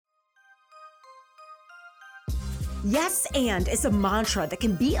Yes and is a mantra that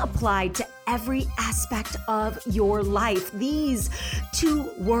can be applied to every aspect of your life. These two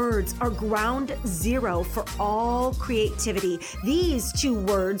words are ground zero for all creativity. These two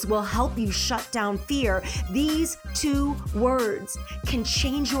words will help you shut down fear. These two words can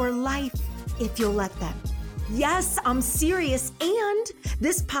change your life if you'll let them. Yes, I'm serious, and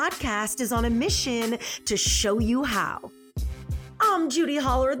this podcast is on a mission to show you how. I'm Judy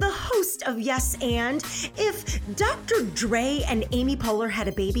Holler, the host of Yes And. If Dr. Dre and Amy Poehler had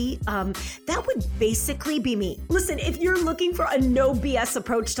a baby, that would basically be me. Listen, if you're looking for a no BS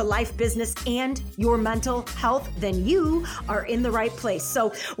approach to life, business, and your mental health, then you are in the right place.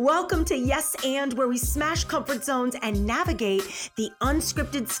 So welcome to Yes And, where we smash comfort zones and navigate the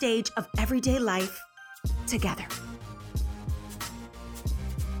unscripted stage of everyday life together.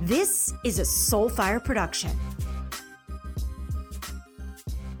 This is a Soulfire production.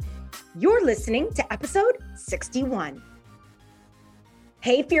 You're listening to episode 61.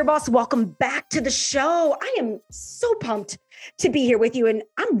 Hey, Fear Boss, welcome back to the show. I am so pumped to be here with you, and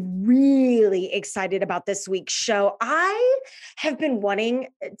I'm really excited about this week's show. I have been wanting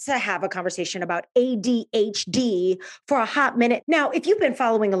to have a conversation about ADHD for a hot minute. Now, if you've been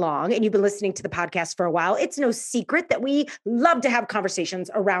following along and you've been listening to the podcast for a while, it's no secret that we love to have conversations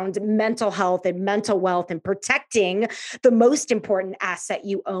around mental health and mental wealth and protecting the most important asset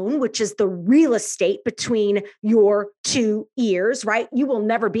you own, which is the real estate between your two ears, right? You will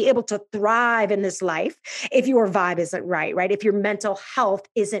never be able to thrive in this life if your vibe isn't right? If your mental health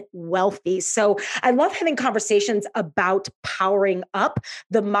isn't wealthy. So I love having conversations about powering up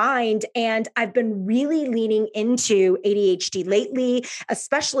the mind. And I've been really leaning into ADHD lately,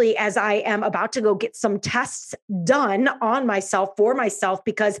 especially as I am about to go get some tests done on myself for myself,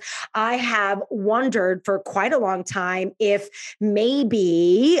 because I have wondered for quite a long time if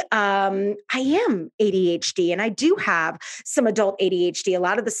maybe I am ADHD, and I do have some adult ADHD. A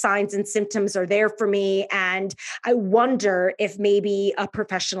lot of the signs and symptoms are there for me. And I wonder if maybe a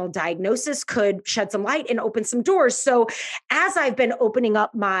professional diagnosis could shed some light and open some doors. So as I've been opening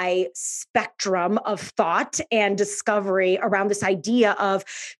up my spectrum of thought and discovery around this idea of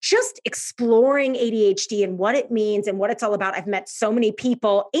just exploring ADHD and what it means and what it's all about, I've met so many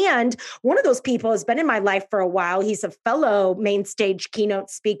people. And one of those people has been in my life for a while. He's a fellow main stage keynote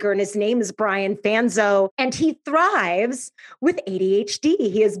speaker, and his name is Brian Fanzo, and he thrives with ADHD.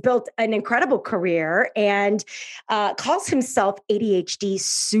 He has built an incredible career and calls himself ADHD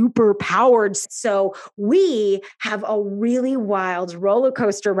super powered. So we have a really wild roller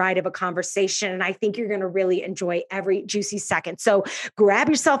coaster ride of a conversation, and I think you're going to really enjoy every juicy second. So grab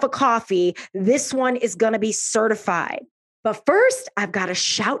yourself a coffee. This one is going to be certified. But first, I've got to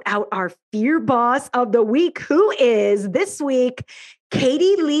shout out our Fear Boss of the Week, who is this week,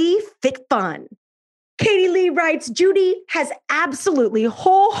 Katie Lee Fit Fun. Katie Lee writes, Judy has absolutely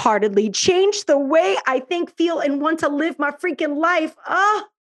wholeheartedly changed the way I think, feel, and want to live my freaking life.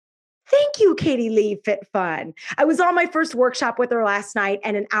 Thank you, Katie Lee Fit Fun. I was on my first workshop with her last night,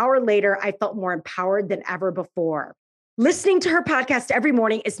 and an hour later, I felt more empowered than ever before. Listening to her podcast every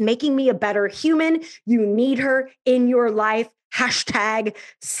morning is making me a better human. You need her in your life. Hashtag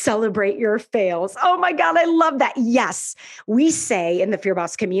celebrate your fails. Oh my God, I love that. Yes, we say in the Fear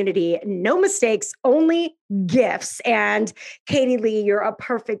Boss community, no mistakes, only gifts. And Katie Lee, you're a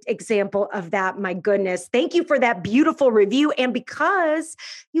perfect example of that. My goodness. Thank you for that beautiful review. And because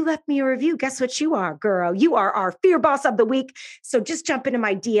you left me a review, guess what you are, girl? You are our Fear Boss of the Week. So just jump into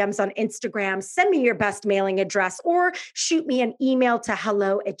my DMs on Instagram, send me your best mailing address, or shoot me an email to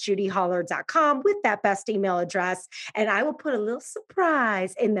hello@judyholler.com with that best email address. And I will put a little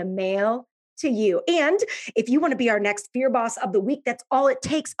surprise in the mail to you. And if you want to be our next Fear Boss of the Week, that's all it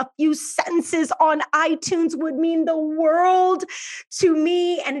takes. A few sentences on iTunes would mean the world to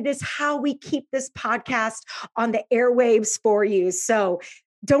me. And it is how we keep this podcast on the airwaves for you. So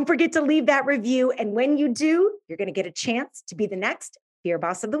don't forget to leave that review. And when you do, you're going to get a chance to be the next Fear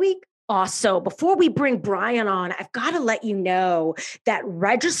Boss of the Week. Also, before we bring Brian on, I've got to let you know that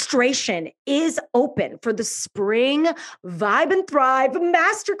registration is open for the Spring Vibe and Thrive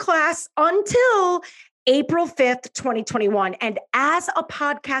Masterclass until April 5th, 2021. And as a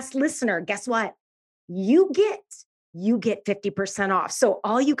podcast listener, guess what? You get 50% off. So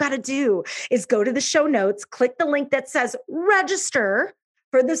all you got to do is go to the show notes, click the link that says register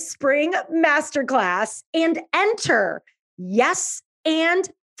for the Spring Masterclass, and enter Yes and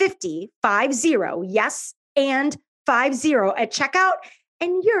 50, yes, and 50 at checkout,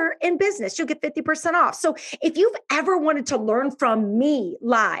 and you're in business. You'll get 50% off. So if you've ever wanted to learn from me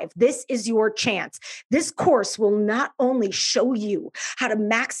live, this is your chance. This course will not only show you how to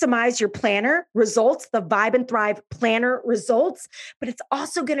maximize your planner results, the Vibe and Thrive planner results, but it's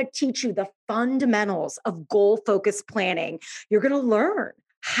also going to teach you the fundamentals of goal-focused planning. You're going to learn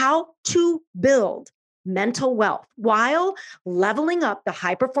how to build mental wealth while leveling up the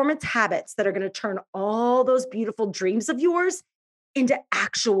high performance habits that are going to turn all those beautiful dreams of yours into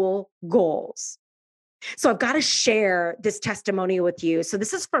actual goals. So I've got to share this testimonial with you. So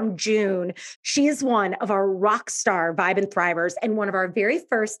this is from June. She is one of our rock star Vibe and Thrivers and one of our very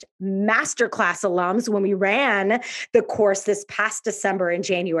first masterclass alums when we ran the course this past December and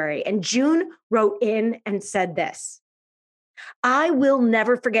January. And June wrote in and said this: I will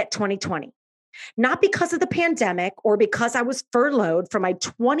never forget 2020. Not because of the pandemic or because I was furloughed from my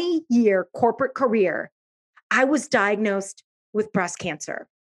 20-year corporate career. I was diagnosed with breast cancer.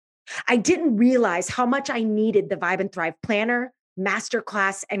 I didn't realize how much I needed the Vibe and Thrive planner,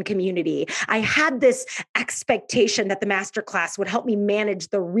 masterclass, and community. I had this expectation that the masterclass would help me manage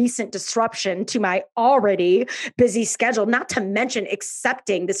the recent disruption to my already busy schedule, not to mention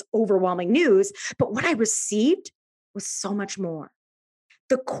accepting this overwhelming news. But what I received was so much more.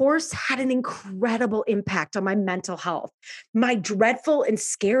 The course had an incredible impact on my mental health. My dreadful and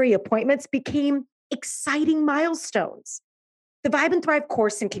scary appointments became exciting milestones. The Vibe and Thrive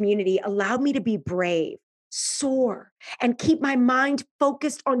course and community allowed me to be brave, soar, and keep my mind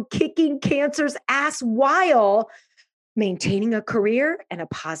focused on kicking cancer's ass while maintaining a career and a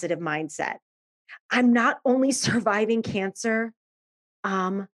positive mindset. I'm not only surviving cancer,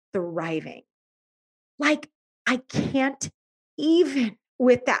 I'm thriving. Like, I can't even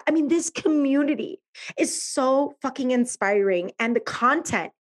with that. I mean, this community is so fucking inspiring. And the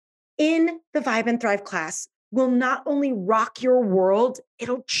content in the Vibe and Thrive class will not only rock your world,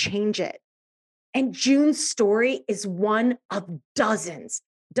 it'll change it. And June's story is one of dozens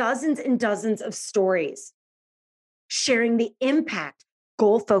and dozens of stories sharing the impact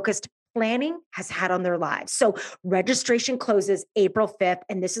goal-focused planning has had on their lives. So registration closes April 5th,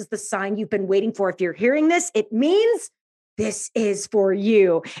 and this is the sign you've been waiting for. If you're hearing this, it means this is for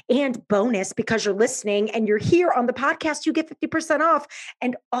you. And bonus, because you're listening and you're here on the podcast, you get 50% off.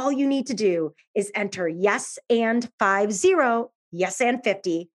 And all you need to do is enter yes and 50, yes and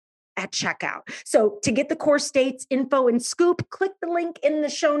 50 at checkout. So to get the course dates, info, and scoop, click the link in the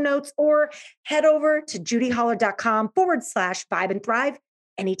show notes or head over to judyholler.com/Vibe and Thrive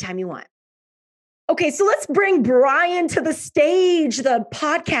anytime you want. Okay, so let's bring Brian to the stage, the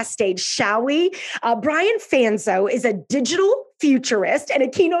podcast stage, shall we? Brian Fanzo is a digital futurist and a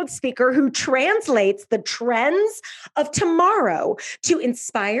keynote speaker who translates the trends of tomorrow to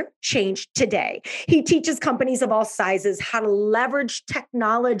inspire change today. He teaches companies of all sizes how to leverage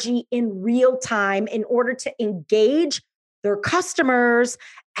technology in real time in order to engage their customers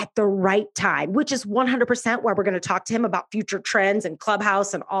at the right time, which is 100% why we're going to talk to him about future trends and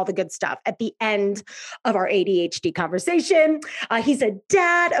Clubhouse and all the good stuff at the end of our ADHD conversation. He's a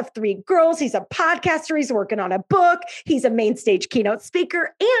dad of 3 girls. He's a podcaster. He's working on a book. He's a main stage keynote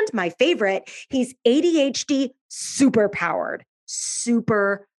speaker. And my favorite, he's ADHD superpowered.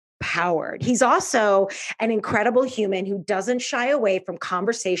 He's also an incredible human who doesn't shy away from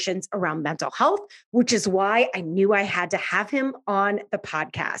conversations around mental health, which is why I knew I had to have him on the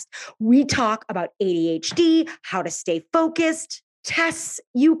podcast. We talk about ADHD, how to stay focused, tests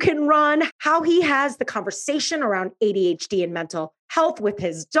you can run, how he has the conversation around ADHD and mental health with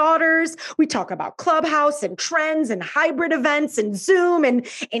his daughters. We talk about Clubhouse and trends and hybrid events and Zoom and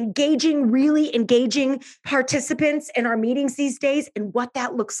really engaging participants in our meetings these days and what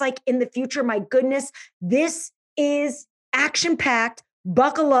that looks like in the future. My goodness, this is action-packed.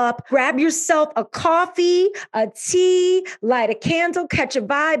 Buckle up, grab yourself a coffee, a tea, light a candle, catch a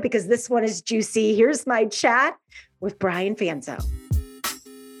vibe, because this one is juicy. Here's my chat with Brian Fanzo.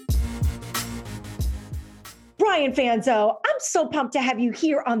 Brian Fanzo, I'm so pumped to have you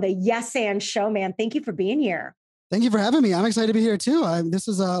here on the Yes and Show, man. Thank you for being here. Thank you for having me. I'm excited to be here too. This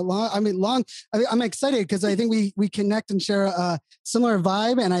is a long. I'm excited because I think we connect and share a similar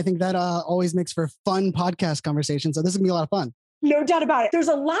vibe, and I think that always makes for fun podcast conversation. So this is gonna be a lot of fun. No doubt about it. There's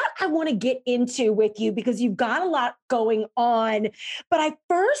a lot I want to get into with you because you've got a lot going on. But I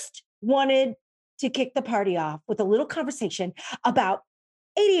first wanted to kick the party off with a little conversation about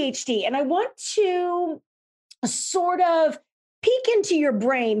ADHD. And I want to sort of peek into your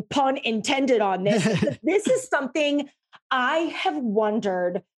brain, pun intended on this. This is something I have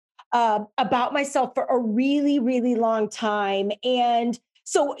wondered about myself for a really, really long time. And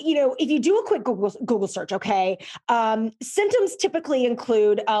So, if you do a quick Google search, okay, symptoms typically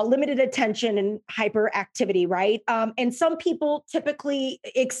include limited attention and hyperactivity, right? And some people typically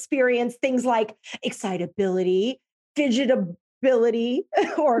experience things like excitability, fidgetability,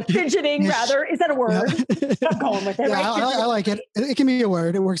 or fidgeting, rather. Is that a word? Yeah. I'm going with it, Yeah, right? I like it. It can be a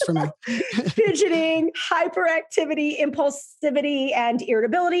word. It works for me. Fidgeting, hyperactivity, impulsivity, and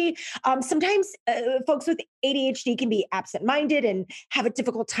irritability. Sometimes folks with ADHD can be absent-minded and have a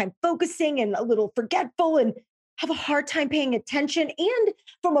difficult time focusing and a little forgetful and have a hard time paying attention. And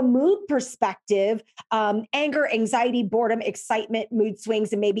from a mood perspective, anger, anxiety, boredom, excitement, mood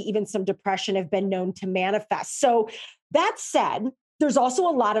swings, and maybe even some depression have been known to manifest. So that said, there's also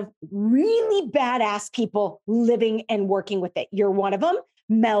a lot of really badass people living and working with it. You're one of them.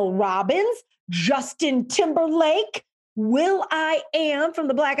 Mel Robbins, Justin Timberlake, Will I Am from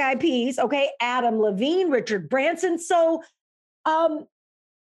the Black Eyed Peas, okay, Adam Levine, Richard Branson. So I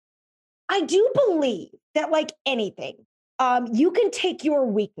do believe that, like anything, you can take your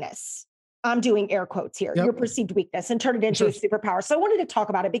weakness. I'm doing air quotes here, your perceived weakness, and turn it into a superpower. So I wanted to talk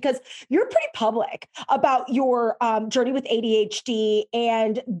about it because you're pretty public about your journey with ADHD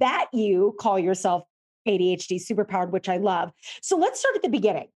and that you call yourself ADHD superpowered, which I love. So let's start at the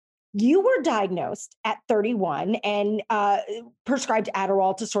beginning. You were diagnosed at 31 and prescribed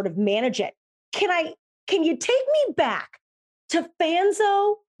Adderall to sort of manage it. Can you take me back to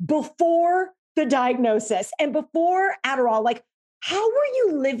Fanzo before the diagnosis and before Adderall? Like, how were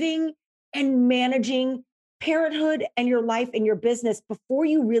you living and managing parenthood and your life and your business before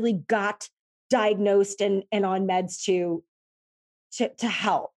you really got diagnosed and on meds to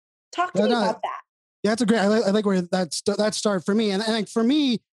help? Talk to me about that. Yeah, that's a great. I like where that started for me, and like for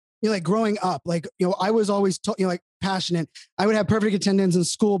me, like growing up, like I was always like passionate. I would have perfect attendance in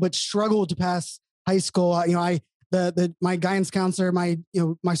school, but struggled to pass high school. My guidance counselor, my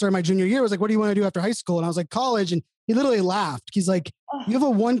junior year was like, "What do you want to do after high school?" And I was like, "College." And he literally laughed. He's like, "You have a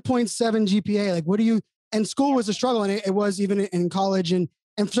 1.7 GPA. Like, what do you?" And school was a struggle, and it was even in college. And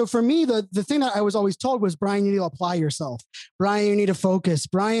so for me, the thing that I was always told was, Brian, you need to apply yourself. Brian, you need to focus.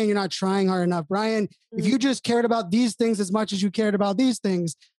 Brian, you're not trying hard enough. Brian, if you just cared about these things as much as you cared about these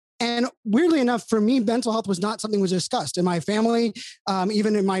things. And weirdly enough, for me, mental health was not something that was discussed in my family,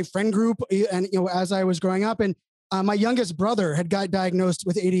 even in my friend group. And, as I was growing up, and my youngest brother had got diagnosed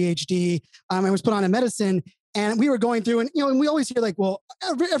with ADHD and was put on a medicine. And we were going through, and we always hear like, well,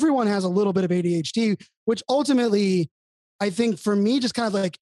 everyone has a little bit of ADHD, which ultimately, I think for me, just kind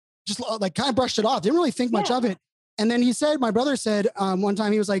of brushed it off. Didn't really think much of it. And then my brother said one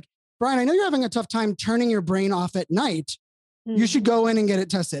time, he was like, Brian, I know you're having a tough time turning your brain off at night. You should go in and get it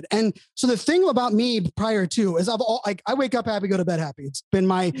tested. And so the thing about me prior to is I wake up happy, go to bed happy. It's been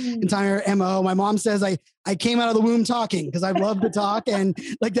my entire MO. My mom says I came out of the womb talking because I love to talk. And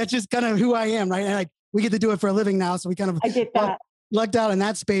like, that's just kind of who I am. Right. And like, we get to do it for a living now. So we kind of lucked out in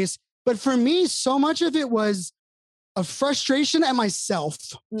that space. But for me, so much of it was a frustration at myself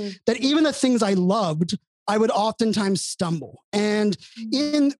that even the things I loved, I would oftentimes stumble. And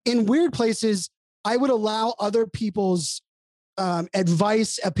in weird places, I would allow other people's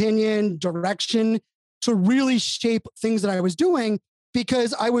advice, opinion, direction to really shape things that I was doing,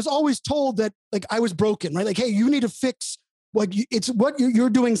 because I was always told that like I was broken, right? Like, hey, you need to fix it's what you're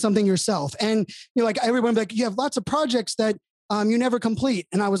doing something yourself. And like everyone like, you have lots of projects that you never complete.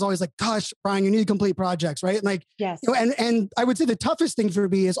 And I was always like, gosh, Brian, you need to complete projects, right? And like, yes. And I would say the toughest thing for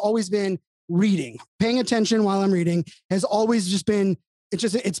me has always been reading. Paying attention while I'm reading has always just been,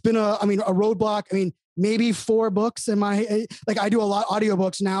 it's been a roadblock. I mean, maybe 4 books in my, like I do a lot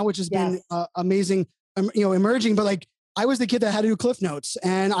audiobooks now, which has been amazing, emerging, but like I was the kid that had to do Cliff Notes,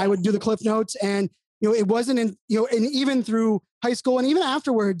 and I would do the Cliff Notes, and, it wasn't and even through high school and even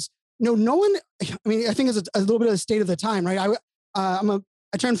afterwards, no one, I think it's a little bit of the state of the time, right?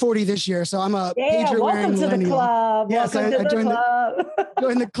 I turned 40 this year, so I'm a pager wearing millennial. Welcome to the club. Yes, welcome to the club.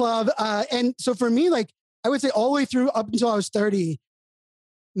 Joined the club. And so for me, like I would say all the way through up until I was 30,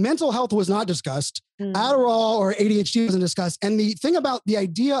 mental health was not discussed. Adderall or ADHD wasn't discussed. And the thing about the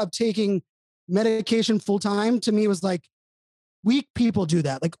idea of taking medication full time to me was like, weak people do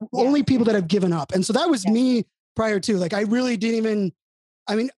that. Like only people that have given up. And so that was me prior to, like, I really didn't even,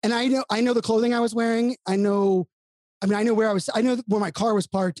 and I know the clothing I was wearing. I know where I was, I know where my car was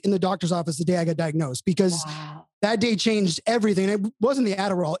parked in the doctor's office the day I got diagnosed, because that day changed everything. And it wasn't the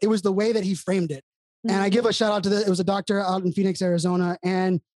Adderall. It was the way that he framed it. And I give a shout out to it was a doctor out in Phoenix, Arizona.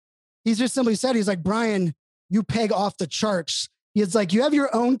 And he's just simply said, he's like, Brian, you peg off the charts. He's like, you have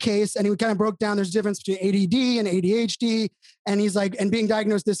your own case. And he kind of broke down, there's a difference between ADD and ADHD. And he's like, and being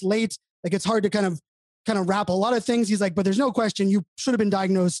diagnosed this late, like it's hard to kind of kind of wrap a lot of things. He's like, but there's no question you should have been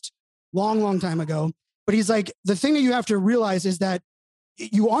diagnosed long time ago. But he's like, the thing that you have to realize is that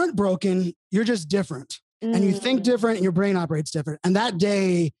you aren't broken. You're just different. And you think different and your brain operates different. And that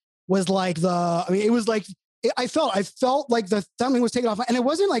day was like it was like, I felt like something was taken off. And it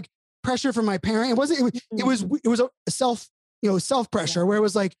wasn't like pressure from my parent. It was a self pressure where it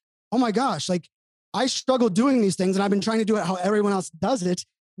was like, oh my gosh, like I struggle doing these things and I've been trying to do it how everyone else does it,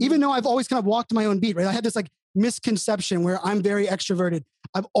 even though I've always kind of walked my own beat, right? I had this like misconception where I'm very extroverted.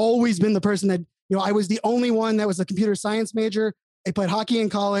 I've always been the person that, I was the only one that was a computer science major. I played hockey in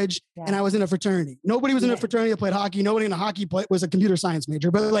college and I was in a fraternity. Nobody was in a fraternity that played hockey. Nobody in a hockey was a computer science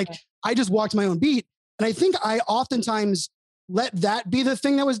major, but like I just walked my own beat. And I think I oftentimes let that be the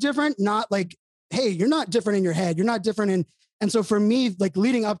thing that was different, not like, hey, you're not different in your head. You're not different in. And so for me, like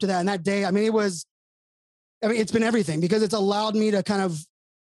leading up to that and that day, it's been everything because it's allowed me to kind of,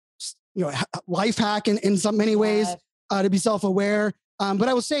 life hack in so many ways to be self-aware. But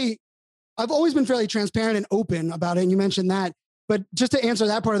I will say, I've always been fairly transparent and open about it. And you mentioned that. But just to answer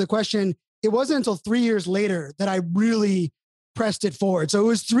that part of the question, it wasn't until 3 years later that I really pressed it forward. So it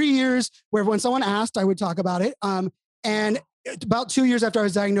was 3 years where when someone asked, I would talk about it. And about 2 years after I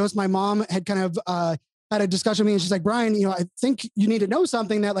was diagnosed, my mom had kind of had a discussion with me and she's like, Brian, I think you need to know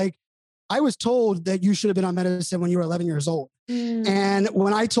something that like, I was told that you should have been on medicine when you were 11 years old. And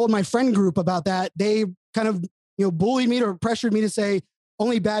when I told my friend group about that, they kind of, bullied me or pressured me to say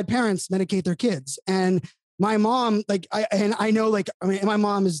only bad parents medicate their kids. And my mom, my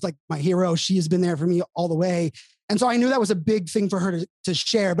mom is like my hero. She has been there for me all the way. And so I knew that was a big thing for her to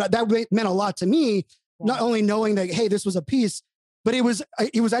share, but that meant a lot to me, not only knowing that, hey, this was a piece, but it was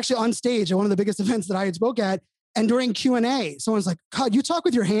actually on stage at one of the biggest events that I had spoke at. And during Q&A, someone's like, God, you talk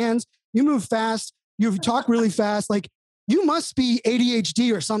with your hands, you move fast, you talk really fast. Like you must be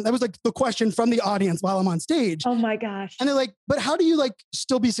ADHD or something. That was like the question from the audience while I'm on stage. Oh my gosh. And they're like, but how do you like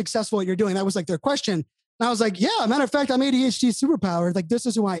still be successful at what you're doing? That was like their question. And I was like, yeah, matter of fact, I'm ADHD superpowered. Like this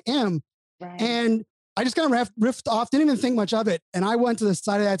is who I am. Right. And I just kind of riffed off, didn't even think much of it. And I went to the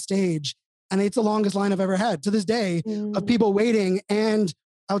side of that stage and it's the longest line I've ever had to this day of people waiting. And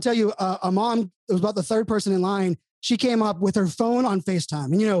I'll tell you, a mom, it was about the third person in line. She came up with her phone on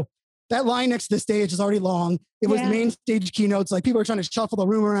FaceTime. And that line next to the stage is already long. It was the main stage keynotes. Like people are trying to shuffle the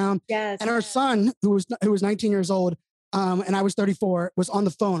room around. Yes. And her son, who was 19 years old, and I was 34, was on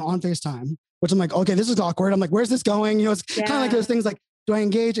the phone on FaceTime, which I'm like, okay, this is awkward. I'm like, where's this going? It's kind of like those things like, do I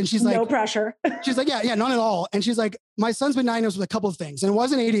engage? And she's like, no pressure. She's like, yeah, none at all. And she's like, my son's been diagnosed with a couple of things and it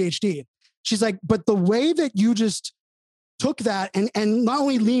wasn't ADHD. She's like, but the way that you just took that and not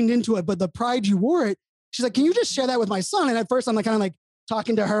only leaned into it, but the pride you wore it, she's like, can you just share that with my son? And at first I'm like, kind of like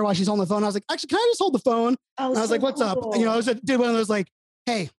talking to her while she's on the phone. I was like, actually, can I just hold the phone? And I was like, what's up? I did one of those like,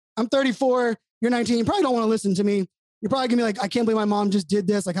 hey, I'm 34, you're 19. You probably don't want to listen to me. You're probably gonna be like, I can't believe my mom just did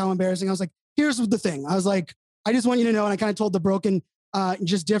this. Like how embarrassing. I was like, here's the thing. I was like, I just want you to know. And I kind of told the broken,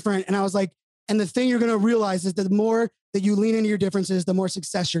 just different. And I was like, and the thing you're going to realize is that the more that you lean into your differences, the more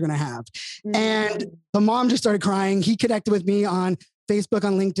success you're going to have. And the mom just started crying. He connected with me on Facebook,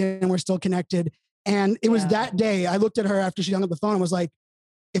 on LinkedIn, and we're still connected. And it was that day I looked at her after she hung up the phone and was like,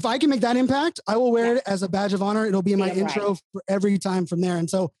 if I can make that impact, I will wear it as a badge of honor. It'll be in my intro for every time from there. And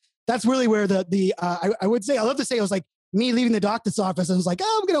so that's really where I would say, I love to say it was like me leaving the doctor's office and was like,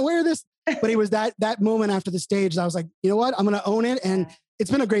 oh, I'm going to wear this. But it was that moment after the stage that I was like, you know what, I'm going to own it. And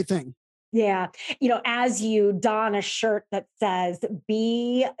it's been a great thing. Yeah. As you don a shirt that says,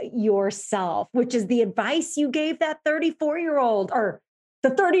 be yourself, which is the advice you gave that 34-year-old or the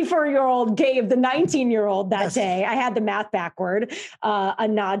 34-year-old gave the 19-year-old that day. I had the math backward, a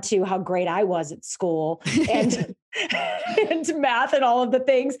nod to how great I was at school and, and math and all of the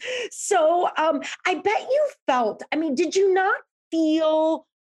things. So I bet you felt, did you not feel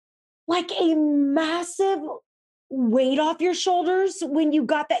like a massive weight off your shoulders when you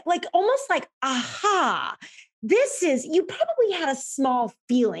got that, like almost like, aha, you probably had a small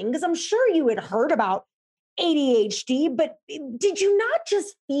feeling because I'm sure you had heard about ADHD, but did you not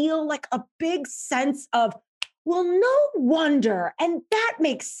just feel like a big sense of, well, no wonder, and that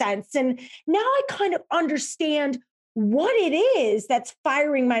makes sense. And now I kind of understand what it is that's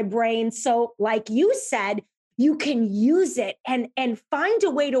firing my brain. So like you said, you can use it and find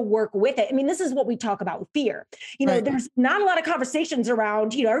a way to work with it. This is what we talk about with fear. There's not a lot of conversations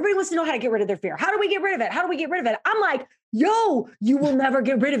around, everybody wants to know how to get rid of their fear. How do we get rid of it? How do we get rid of it? I'm like, yo, you will never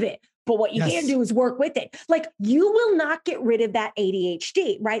get rid of it. But what you can do is work with it. Like you will not get rid of that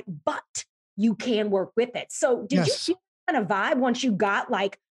ADHD, right? But you can work with it. So did you feel kind of vibe once you got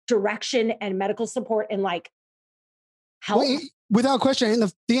like direction and medical support and like help? Well, without question.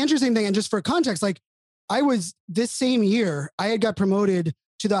 And the interesting thing, and just for context, like I was this same year, I had got promoted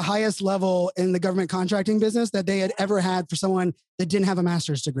to the highest level in the government contracting business that they had ever had for someone that didn't have a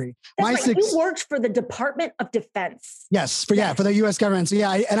master's degree. That's right. You worked for the Department of Defense. Yes, for the U.S. government. So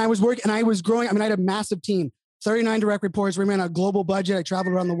yeah, I was growing. I mean, I had a massive team, 39 direct reports. We ran a global budget. I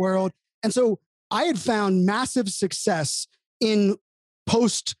traveled around the world, and so I had found massive success in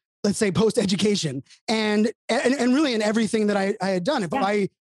post education, and really in everything that I had done. And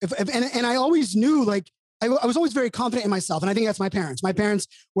I always knew, like, I was always very confident in myself. And I think that's my parents. My parents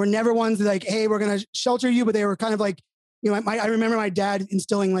were never ones that, like, hey, we're going to shelter you. But they were kind of like, you know, I remember my dad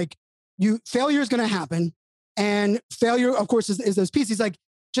instilling, like, failure is going to happen. And failure, of course, is those pieces. He's like,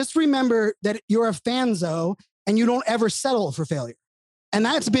 just remember that you're a fanzo and you don't ever settle for failure. And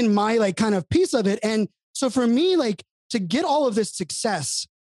that's been my, like, kind of piece of it. And so for me, like, to get all of this success,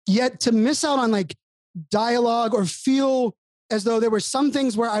 yet to miss out on, like, dialogue or feel as though there were some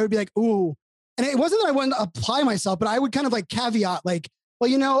things where I would be like, ooh. And it wasn't that I wanted to apply myself, but I would kind of, like, caveat, like, well,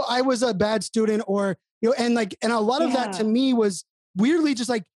 you know, I was a bad student, or, you know, and a lot of that to me was weirdly just,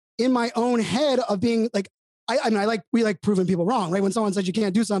 like, in my own head of being like, we like proving people wrong, right? When someone says you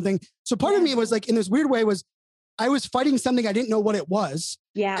can't do something. So part of me was, like, in this weird way, was I was fighting something I didn't know what it was.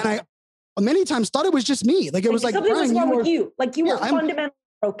 Yeah. And I many times thought it was just me. Like, it was like, something was wrong with you. Like, you were fundamentally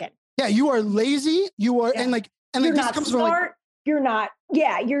broken. Yeah. You are lazy. You are, and you're not smart. From, like, you're not a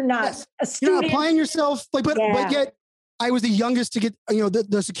student. You're not applying yourself. Like, but yet I was the youngest to get, you know,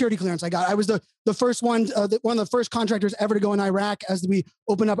 the security clearance I got. I was the first one, one of the first contractors ever to go in Iraq as we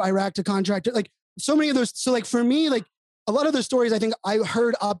opened up Iraq to contractors. Like, so many of those. So, like, for me, like, a lot of the stories I think I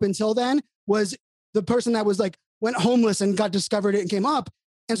heard up until then was the person that was, like, went homeless and got discovered it and came up.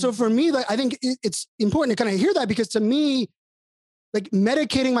 And so for me, like, I think it's important to kind of hear that, because to me, like,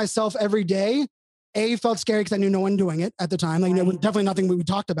 medicating myself every day, felt scary because I knew no one doing it at the time. Like, definitely nothing we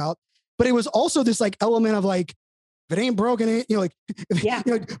talked about. But it was also this, like, element of, like, if it ain't broken, you know, like, you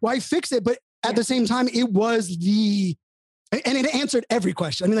know, why fix it? But at the same time, it was and it answered every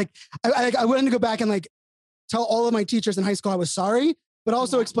question. I mean, like, I wanted to go back and, like, tell all of my teachers in high school I was sorry, but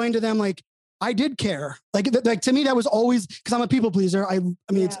also explain to them, like, I did care. Like, to me, that was always, because I'm a people pleaser. I mean,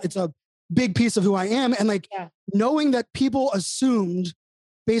 it's a big piece of who I am. And, like, knowing that people assumed,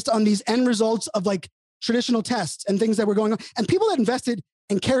 based on these end results of, like, traditional tests and things that were going on, and people that invested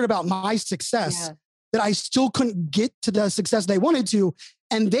and cared about my success, that I still couldn't get to the success they wanted to.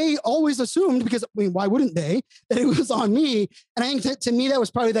 And they always assumed, because, I mean, why wouldn't they, that it was on me? And I think that, to me, that was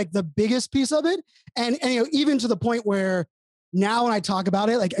probably, like, the biggest piece of it. And, you know, even to the point where now when I talk about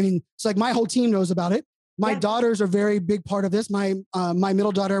it, like, I mean, it's like my whole team knows about it. My daughters are a very big part of this. My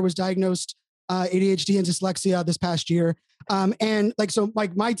middle daughter was diagnosed ADHD and dyslexia this past year. And, like, so,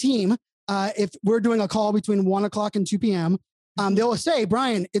 like, my team, if we're doing a call between 1 o'clock and 2 p.m., they'll say,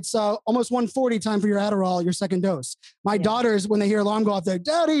 Brian, it's almost 1:40, time for your Adderall, your second dose. My daughters, when they hear alarm go off, they're,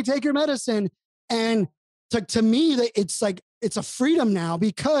 Daddy, take your medicine. And to me, it's like, it's a freedom now,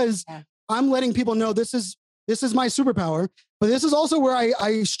 because I'm letting people know this is my superpower, but this is also where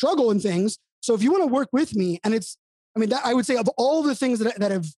I struggle in things. So if you want to work with me, and that I would say, of all the things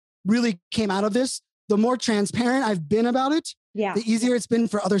that have really came out of this, the more transparent I've been about it, the easier it's been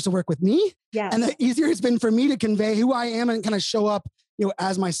for others to work with me. And the easier it's been for me to convey who I am and kind of show up, you know,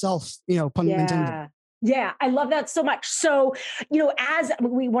 as myself, you know, pun intended. Yeah, I love that so much. So, you know,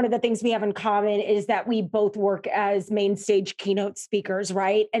 one of the things we have in common is that we both work as main stage keynote speakers,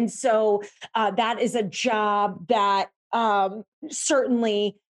 right? And so that is a job that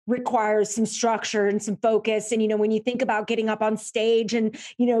certainly requires some structure and some focus. And, you know, when you think about getting up on stage and,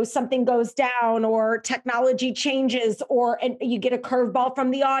 you know, something goes down or technology changes and you get a curveball from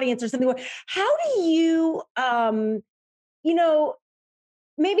the audience or something, how do you, you know,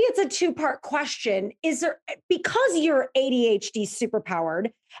 maybe it's a two-part question. Because you're ADHD superpowered,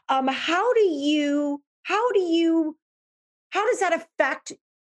 how does that affect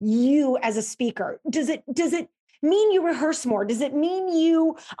you as a speaker? Does it mean you rehearse more? Does it mean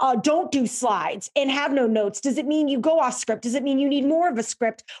you don't do slides and have no notes? Does it mean you go off script? Does it mean you need more of a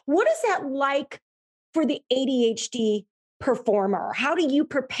script? What is that like for the ADHD performer? How do you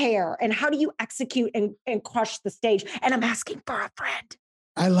prepare and how do you execute and crush the stage? And I'm asking for a friend.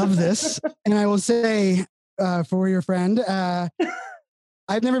 I love this. And I will say, for your friend,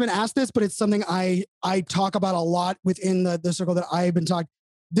 I've never been asked this, but it's something I talk about a lot within the circle that I've been talking.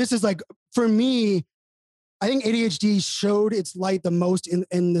 This is, like, for me, I think ADHD showed its light the most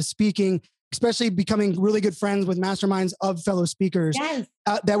in the speaking, especially becoming really good friends with masterminds of fellow speakers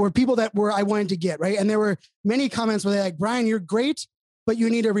that were people that I wanted to get, right? And there were many comments where they're like, Brian, you're great, but you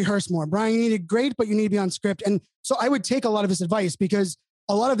need to rehearse more. Brian, you need to great, but you need to be on script. And so I would take a lot of this advice, because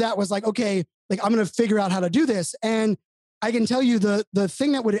a lot of that was like, okay, like, I'm going to figure out how to do this. And I can tell you the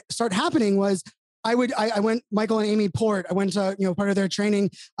thing that would start happening was I went, Michael and Amy Port, I went to, part of their training.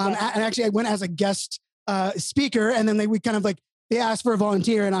 And actually I went as a guest speaker, and then we kind of like, they asked for a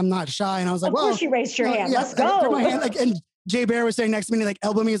volunteer, and I'm not shy. And I was like, well, of course you raised your hand. Yeah, Let's go. I put my hand, and Jay Bear was sitting next to me, like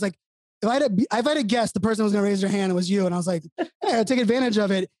elbow me. He's like, if I had a guess, the person was going to raise their hand, it was you. And I was like, hey, I'll take advantage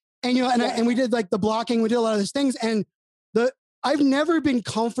of it. And, and we did like the blocking, we did a lot of those things. And I've never been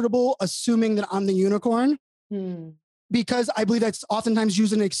comfortable assuming that I'm the unicorn. Because I believe that's oftentimes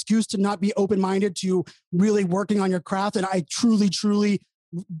used as an excuse to not be open-minded to really working on your craft. And I truly, truly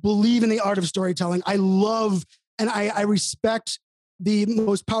believe in the art of storytelling. I love, and I respect the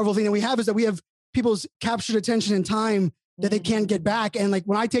most powerful thing that we have is that we have people's captured attention and time that they can't get back. And like,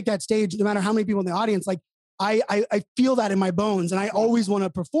 when I take that stage, no matter how many people in the audience, like I feel that in my bones, and I always want to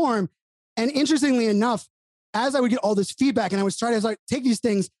perform. And interestingly enough, as I would get all this feedback and I would try to take these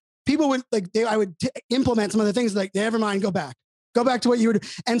things, people would I would implement some of the things, like, never mind, go back to what you were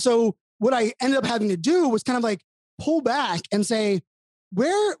doing. And so what I ended up having to do was kind of like pull back and say,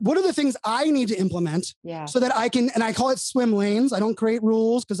 what are the things I need to implement so that I can, and I call it swim lanes. I don't create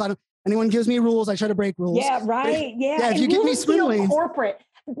rules because anyone gives me rules, I try to break rules. Yeah, right. If you give me swim lanes, corporate.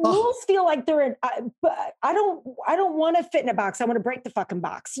 Rules feel like they're in, I don't want to fit in a box. I want to break the fucking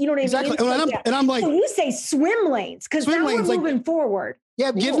box. You know what I mean? Exactly. And I'm like, so you say swim lanes because now we're moving forward.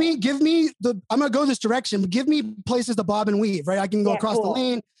 Yeah, cool. give me I'm going to go this direction, but give me places to bob and weave, right? I can go across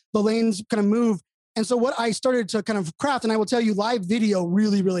the lanes kind of move. And so what I started to kind of craft, and I will tell you, live video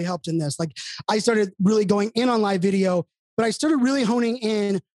really, really helped in this. Like, I started really going in on live video, but I started really honing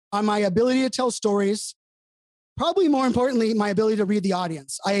in on my ability to tell stories. Probably more importantly, my ability to read the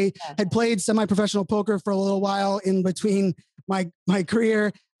audience. I had played semi-professional poker for a little while in between my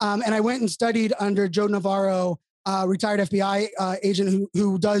career. And I went and studied under Joe Navarro, retired FBI agent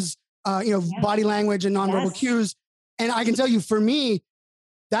who does, body language and nonverbal cues. And I can tell you, for me,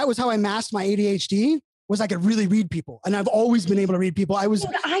 that was how I masked my ADHD, was I could really read people. And I've always been able to read people. I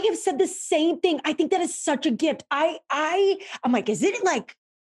have said the same thing. I think that is such a gift. I'm like, is it like,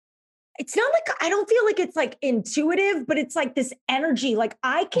 it's not like, I don't feel like it's like intuitive, but it's like this energy. Like,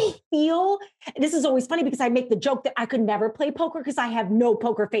 I can feel, this is always funny because I make the joke that I could never play poker because I have no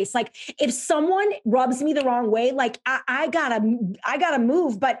poker face. Like, if someone rubs me the wrong way, like I gotta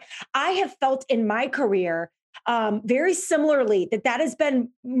move. But I have felt in my career very similarly that has been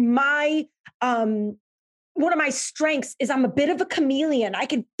my, one of my strengths is I'm a bit of a chameleon. I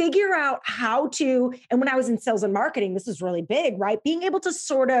can figure out how to, and when I was in sales and marketing, this is really big, right? Being able to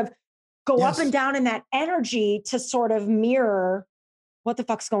sort of go up and down in that energy to sort of mirror what the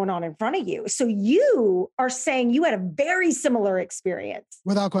fuck's going on in front of you. So you are saying you had a very similar experience.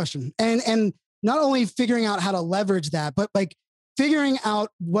 Without question. And not only figuring out how to leverage that, but like figuring out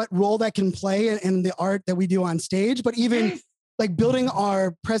what role that can play in the art that we do on stage, but even like building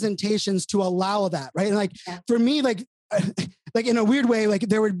our presentations to allow that, right? And like, for me, like in a weird way, like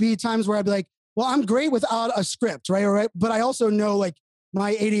there would be times where I'd be like, well, I'm great without a script, right? But I also know, like,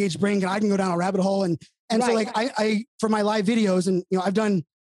 my ADHD brain, I can go down a rabbit hole. And so like I, for my live videos, and, I've done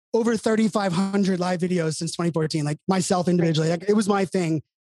over 3,500 live videos since 2014, like myself individually, like it was my thing.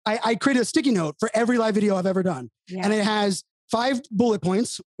 I created a sticky note for every live video I've ever done. And it has 5 bullet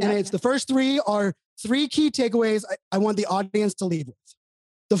points. And it's the first 3 are 3 key takeaways I want the audience to leave with.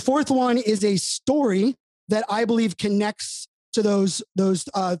 The 4th one is a story that I believe connects to those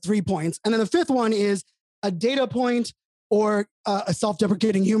 3 points. And then the 5th one is a data point or a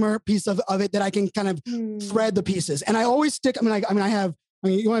self-deprecating humor piece of it that I can kind of thread the pieces. And I always stick, you want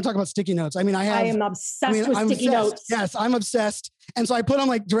to talk about sticky notes. I am obsessed with sticky notes. Yes, I'm obsessed. And so I put them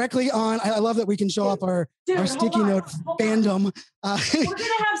like directly on. I love that we can show off our sticky note fandom. We're going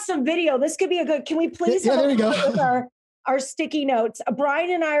to have some video. This could be a good, can we please there you go. With our sticky notes?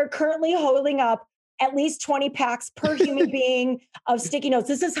 Brian and I are currently holding up at least 20 packs per human being of sticky notes.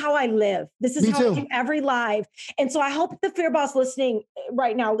 This is how I live. This is how I do every live. And so I hope the Fear Boss listening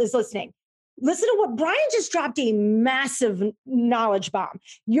right now is listening. Listen to what Brian just dropped, a massive knowledge bomb.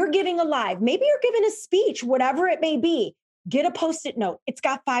 You're giving a live, maybe you're giving a speech, whatever it may be. Get a Post-it note. It's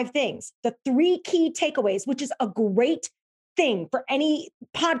got 5 things, the 3 key takeaways, which is a great thing for any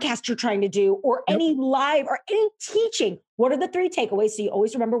podcast you're trying to do or any live or any teaching. What are the 3 takeaways? So you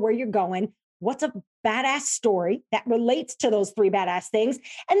always remember where you're going. What's a badass story that relates to those 3 badass things?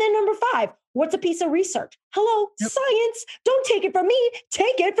 And then number 5, what's a piece of research? Hello, science. Don't take it from me.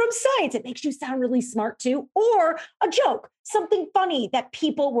 Take it from science. It makes you sound really smart too. Or a joke, something funny that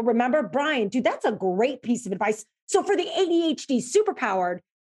people will remember. Brian, dude, that's a great piece of advice. So for the ADHD superpowered,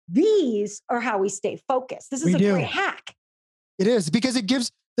 these are how we stay focused. This is a great hack. It is, because it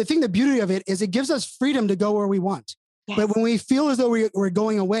gives, the beauty of it is it gives us freedom to go where we want. Yes. But when we feel as though we're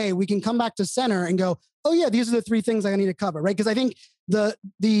going away, we can come back to center and go, oh yeah, these are the 3 things I need to cover, right? Because I think I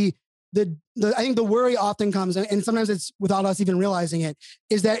think the worry often comes, and sometimes it's without us even realizing it,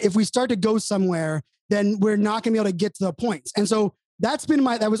 is that if we start to go somewhere, then we're not going to be able to get to the points. And so that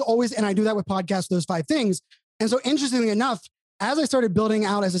was always, and I do that with podcasts, those 5 things. And so interestingly enough, as I started building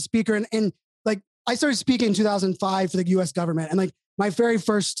out as a speaker, and like I started speaking in 2005 for the US government, and like my very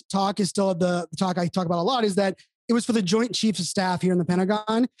first talk is still the talk I talk about a lot, is that it was for the Joint Chiefs of Staff here in the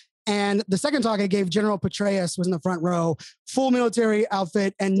Pentagon. And the second talk I gave, General Petraeus was in the front row, full military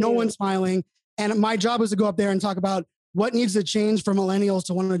outfit, and no one smiling. And my job was to go up there and talk about what needs to change for millennials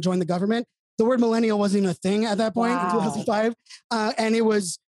to want to join the government. The word millennial wasn't even a thing at that point in 2005. And it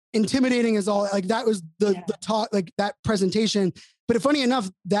was intimidating as all, like that was the talk, like that presentation. But funny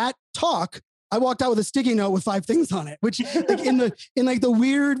enough, that talk, I walked out with a sticky note with 5 things on it, which like in the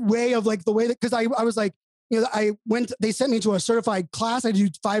weird way of like the way that, cause I was like, they sent me to a certified class. I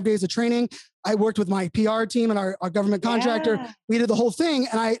did 5 days of training. I worked with my PR team and our government contractor. We did the whole thing.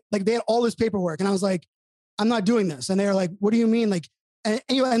 And they had all this paperwork and I was like, I'm not doing this. And they were like, what do you mean? Like,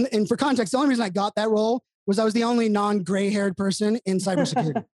 and for context, the only reason I got that role was I was the only non-gray haired person in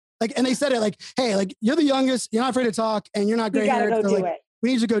cybersecurity. Like, and they said it like, hey, like you're the youngest, you're not afraid to talk and you're not gray haired. You gotta go do like, it. We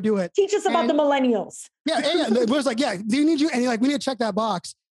need you to go do it. Teach us about the millennials. Yeah. It was like, yeah, do you need you? And you're like, we need to check that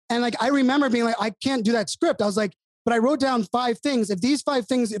box. And like, I remember being like, I can't do that script. I was like, but I wrote down 5 things.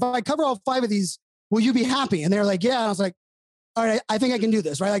 If I cover all 5 of these, will you be happy? And they're like, yeah. And I was like, all right, I think I can do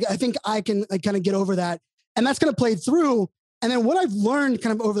this, right? Like, I think I can like kind of get over that. And that's going to play through. And then what I've learned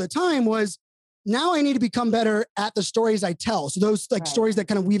kind of over the time was now I need to become better at the stories I tell. So those like stories that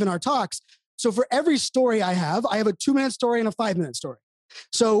kind of weave in our talks. So for every story I have a 2-minute story and a 5-minute story.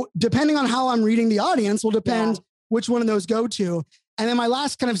 So depending on how I'm reading the audience will depend which one of those go to. And then my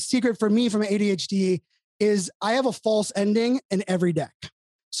last kind of secret for me from ADHD is I have a false ending in every deck.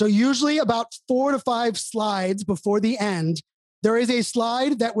 So usually about 4 to 5 slides before the end, there is a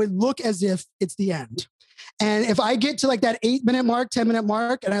slide that would look as if it's the end. And if I get to like that 8-minute mark, 10-minute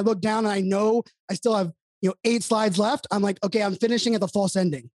mark, and I look down and I know I still have 8 slides left, I'm like, okay, I'm finishing at the false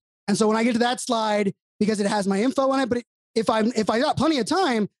ending. And so when I get to that slide, because it has my info on it, but if I got plenty of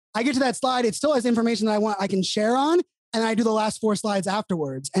time, I get to that slide, it still has information that I can share on. And I do the last 4 slides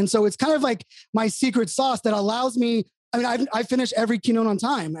afterwards. And so it's kind of like my secret sauce that allows me. I mean, I finish every keynote on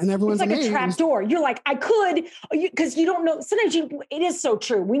time and everyone's like amazing. A trap door. You're like, I could, because you don't know. Sometimes it is so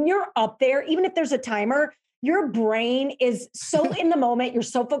true. When you're up there, even if there's a timer, your brain is so in the moment. You're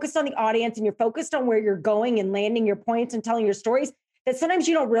so focused on the audience and you're focused on where you're going and landing your points and telling your stories that sometimes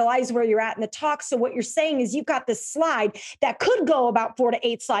you don't realize where you're at in the talk. So what you're saying is you've got this slide that could go about 4 to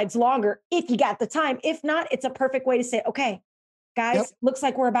 8 slides longer if you got the time. If not, it's a perfect way to say, okay, guys, looks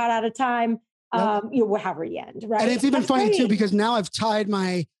like we're about out of time. However you end, right? And it's even funny too, because now I've tied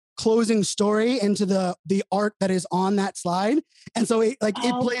my closing story into the art that is on that slide. And so it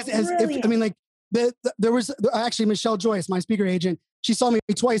plays as if, I mean, like there was actually Michelle Joyce, my speaker agent, she saw me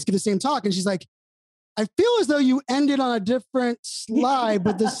twice give the same talk and she's like, I feel as though you ended on a different slide,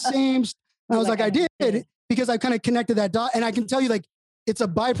 but the same. And I was like, I did, because I kind of connected that dot. And I can tell you, like, it's a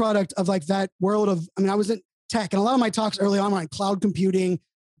byproduct of like that world of, I mean, I was in tech and a lot of my talks early on were like cloud computing,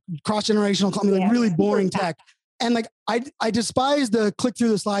 cross-generational, like really boring tech. And like, I despise the click through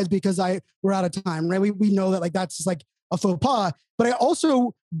the slides because we're out of time, right? We know that like, that's just like a faux pas, but I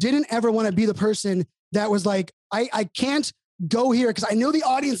also didn't ever want to be the person that was like, I can't go here because I know the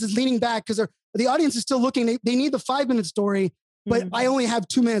audience is leaning back because the audience is still looking. They need the 5-minute story, but I only have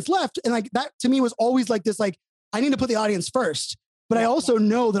 2 minutes left. And like that to me was always like this, like, I need to put the audience first, but I also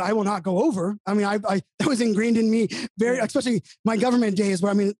know that I will not go over. I mean, that was ingrained in me especially my government days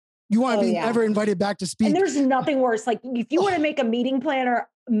where, I mean, you want to be ever invited back to speak. And there's nothing worse. Like if you want to make a meeting planner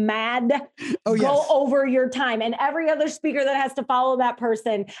mad, go over your time. And every other speaker that has to follow that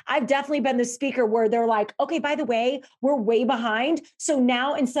person, I've definitely been the speaker where they're like, okay, by the way, we're way behind. So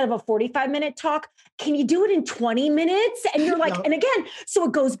now instead of a 45-minute talk, can you do it in 20 minutes? And you're like, and again, so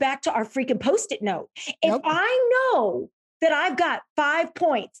it goes back to our freaking Post-it note. If I know that I've got 5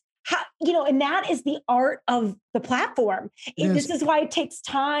 points, and that is the art of the platform. This is why it takes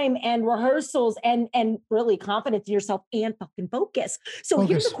time and rehearsals and really confidence in yourself and fucking focus. So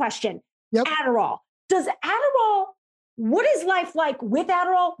here's the question. Adderall. What is life like with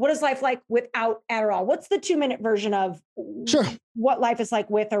Adderall? What is life like without Adderall? What's the 2-minute version of what life is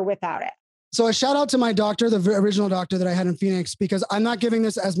like with or without it? So a shout out to my doctor, the original doctor that I had in Phoenix, because I'm not giving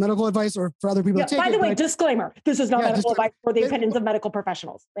this as medical advice or for other people to take By the it. way, disclaimer, this is not medical advice for the opinions of medical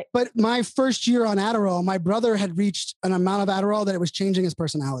professionals. Right? But my first year on Adderall, my brother had reached an amount of Adderall that it was changing his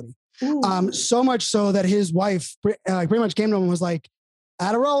personality. So much so that his wife pretty much came to him and was like,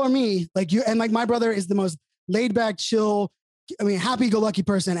 Adderall or me? Like you, and like my brother is the most laid back, chill, happy-go-lucky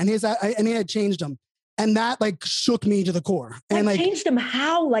person. And and he had changed him. And that like shook me to the core. And like changed him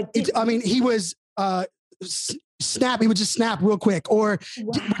how? Like, he was snap. He would just snap real quick, or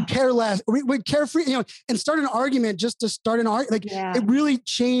would care less, would carefree, and start an argument just to start an argument. It really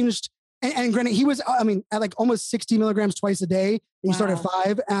changed. And granted, he was, at like almost 60 milligrams twice a day. He started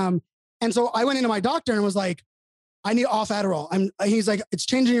 5. And so I went into my doctor and was like, I need off Adderall. He's like, it's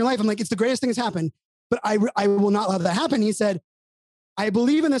changing your life. I'm like, it's the greatest thing that's happened, but I will not let that happen. He said, I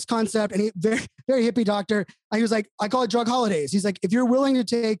believe in this concept. And he, very, very hippie doctor. He was like, I call it drug holidays. He's like, if you're willing to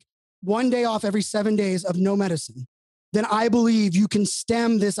take 1 day off every 7 days of no medicine, then I believe you can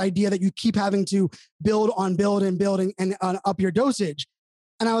stem this idea that you keep having to build and building and up your dosage.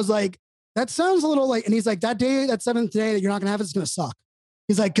 And I was like, that sounds a little like, and he's like, that 7th day that you're not going to have, it's going to suck.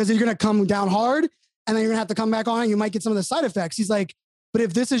 He's like, because you're going to come down hard and then you're going to have to come back on and you might get some of the side effects. He's like, but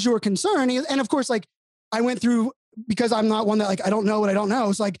if this is your concern, and of course, like I went through, because I'm not one that like, I don't know what I don't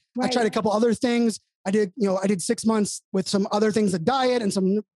know. So like I tried a couple other things. I did 6 months with some other things, like diet and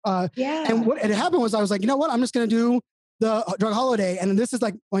some, and what had happened was I was like, you know what, I'm just going to do the drug holiday. And this is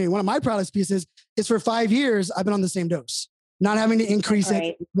like one of my proudest pieces is for 5 years, I've been on the same dose, not having to increase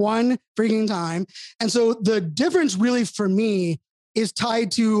it one freaking time. And so the difference really for me is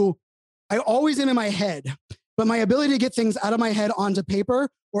tied to, I always am in my head, but my ability to get things out of my head onto paper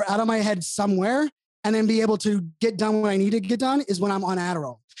or out of my head somewhere and then be able to get done what I need to get done is when I'm on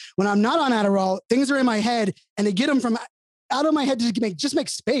Adderall. When I'm not on Adderall, things are in my head and to get them from out of my head to just make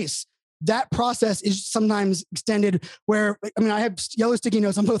space. That process is sometimes extended where, I have yellow sticky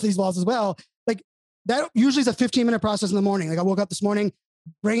notes on both of these walls as well. Like that usually is a 15-minute process in the morning. Like I woke up this morning,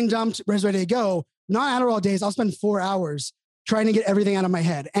 brain dumped, was ready to go. Not Adderall days, I'll spend 4 hours trying to get everything out of my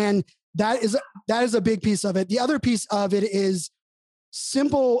head. And that is a big piece of it. The other piece of it is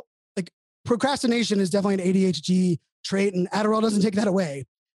simple, like procrastination is definitely an ADHD trait and Adderall doesn't take that away.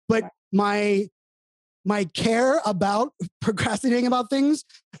 But my care about procrastinating about things,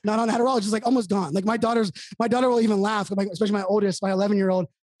 not on Adderall, is just like almost gone. Like my daughter will even laugh, especially my oldest, my 11-year-old.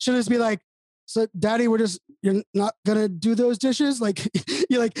 She'll just be like, so daddy, you're not gonna do those dishes? Like,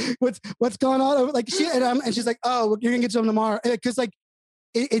 you're like, what's going on? Like and she's like, oh, you're gonna get to them tomorrow. Cause like,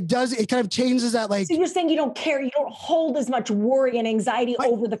 it kind of changes that. Like, so you're saying you don't care, you don't hold as much worry and anxiety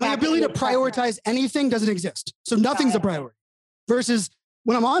over the fact my ability to prioritize anything doesn't exist. So nothing's a priority versus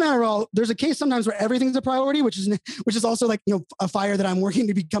when I'm on Adderall, there's a case sometimes where everything's a priority, which is also like, a fire that I'm working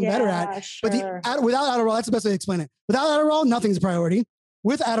to become better at. Sure. But without Adderall, that's the best way to explain it. Without Adderall, nothing's a priority.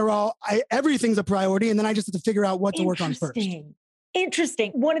 With Adderall, everything's a priority. And then I just have to figure out what to work on first.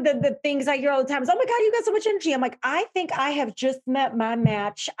 Interesting. One of the things I hear all the time is, oh my God, you got so much energy. I'm like, I think I have just met my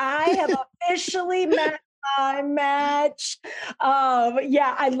match. I have officially met my match.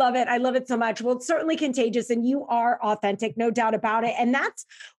 Yeah, I love it. I love it so much. Well, it's certainly contagious and you are authentic, no doubt about it. And that's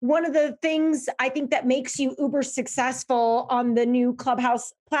one of the things I think that makes you uber successful on the new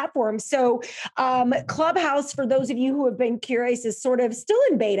Clubhouse platform. So Clubhouse, for those of you who have been curious, is sort of still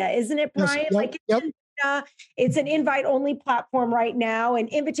in beta, isn't it, Brian? Yep. It's an invite-only platform right now, and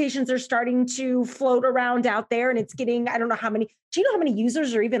invitations are starting to float around out there. And it's getting, I don't know how many. Do you know how many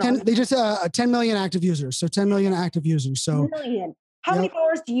users are even on? They just 10 million active users. So 10 million active users. So How many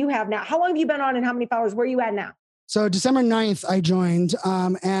followers do you have now? How long have you been on, and how many followers? Where are you at now? So December 9th, I joined,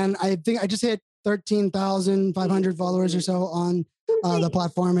 and I think I just hit 13,500 followers or so on the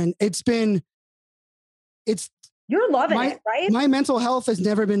platform, and you're loving it, right? My mental health has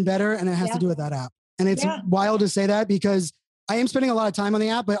never been better, and it has to do with that app. And it's wild to say that because I am spending a lot of time on the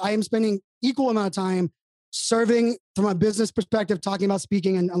app, but I am spending equal amount of time serving from a business perspective, talking about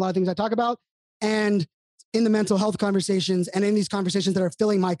speaking and a lot of things I talk about, and in the mental health conversations and in these conversations that are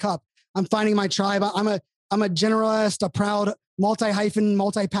filling my cup. I'm finding my tribe. I'm a generalist, a proud,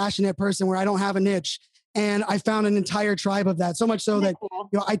 multi-passionate person where I don't have a niche. And I found an entire tribe of that. So much so that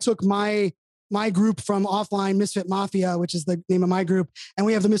I took my group from offline, Misfit Mafia, which is the name of my group. And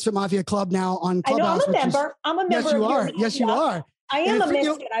we have the Misfit Mafia Club now on Clubhouse. I know, I'm a member. Yes, you are. Yes, you are. I am a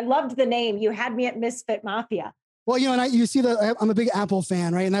Misfit. I loved the name. You had me at Misfit Mafia. Well, and you see that I'm a big Apple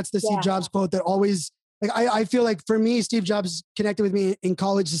fan, right? And that's the Steve Jobs quote that always, like, I feel like for me, Steve Jobs connected with me in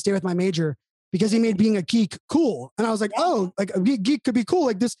college to stay with my major because he made being a geek cool. And I was like, oh, like a geek could be cool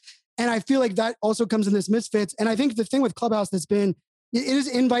like this. And I feel like that also comes in this Misfits. And I think the thing with Clubhouse that's been it is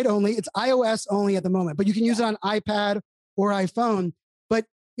invite only. It's iOS only at the moment, but you can use it on iPad or iPhone. But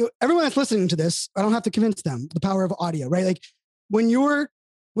everyone that's listening to this, I don't have to convince them the power of audio, right? Like when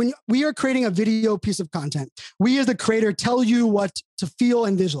we are creating a video piece of content, we as the creator tell you what to feel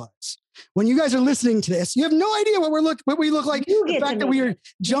and visualize. When you guys are listening to this, you have no idea what we look like. The fact that we are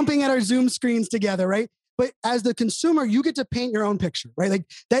jumping at our Zoom screens together, right? But as the consumer, you get to paint your own picture, right? Like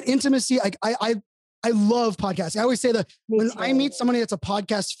that intimacy. Like I love podcasts. I always say that when I meet somebody that's a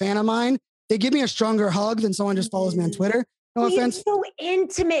podcast fan of mine, they give me a stronger hug than someone just follows me on Twitter. No offense. It's so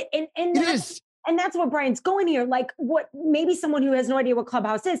intimate, and it is. And that's what Brian's going here. Like what maybe someone who has no idea what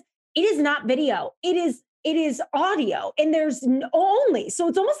Clubhouse is. It is not video. It is audio, and there's only. So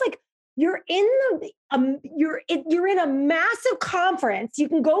it's almost like you're in you're in a massive conference. You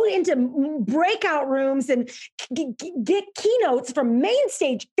can go into breakout rooms and get keynotes from main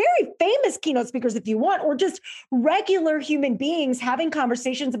stage, very famous keynote speakers if you want, or just regular human beings having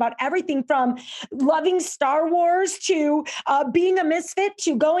conversations about everything from loving Star Wars to being a misfit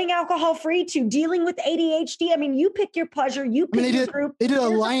to going alcohol free to dealing with ADHD. I mean, you pick your pleasure. You pick your group. They did a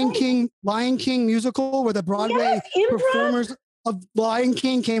Lion King musical where the Broadway performers of Lion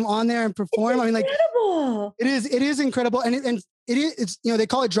King came on there and performed. I mean, like it is incredible. And it's they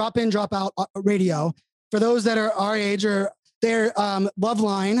call it drop in, drop out radio. For those that are our age or their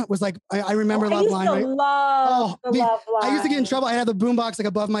Loveline was like, I remember Loveline. Love Loveline. I used to get in trouble. I had the boombox like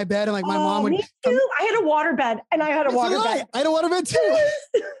above my bed and like my mom would. Me too. I had a water bed and I had a water bed. I had a water bed too.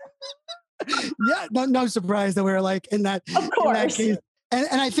 Yeah, no surprise that we were like in that. Of course. In that case.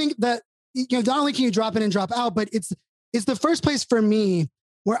 And I think that not only can you drop in and drop out, but it's the first place for me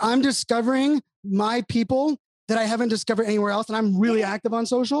where I'm discovering my people that I haven't discovered anywhere else. And I'm really active on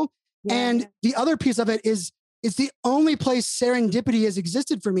social. Yeah. And the other piece of it is it's the only place serendipity has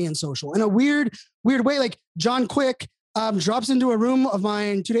existed for me in social in a weird way. Like John Quick drops into a room of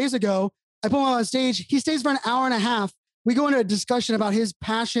mine 2 days ago. I put him on stage. He stays for an hour and a half. We go into a discussion about his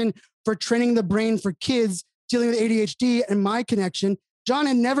passion for training the brain for kids dealing with ADHD and my connection. John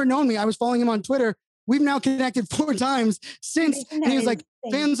had never known me. I was following him on Twitter. We've now connected 4 times since. And he was like,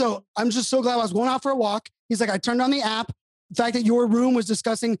 Fanzo, I'm just so glad I was going out for a walk. He's like, I turned on the app. The fact that your room was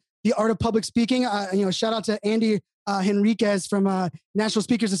discussing the art of public speaking. Shout out to Andy Henriquez from National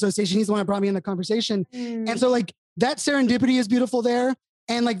Speakers Association. He's the one that brought me in the conversation. And so like that serendipity is beautiful there.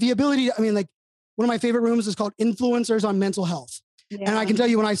 And like the ability to, one of my favorite rooms is called Influencers on Mental Health. Yeah. And I can tell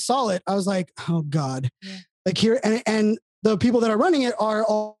you when I saw it, I was like, oh God, like here. And the people that are running it are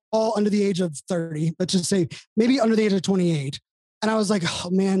all under the age of 30, let's just say maybe under the age of 28. And I was like, oh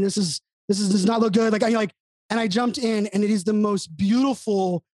man, this does not look good. And I jumped in and it is the most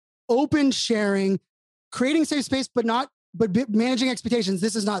beautiful, open sharing, creating safe space, but managing expectations.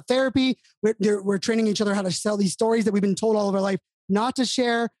 This is not therapy. We're training each other how to sell these stories that we've been told all of our life not to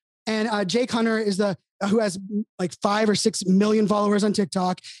share. And Jake Hunter is who has like 5 or 6 million followers on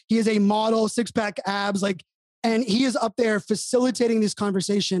TikTok. He is a model, 6-pack abs, and he is up there facilitating this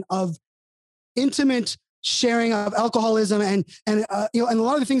conversation of intimate sharing of alcoholism and a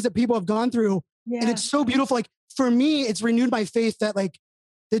lot of the things that people have gone through. Yeah. And it's so beautiful. Like for me, it's renewed my faith that like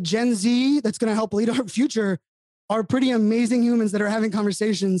the Gen Z that's going to help lead our future are pretty amazing humans that are having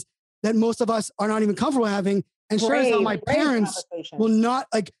conversations that most of us are not even comfortable having. And sure as hell, my parents will not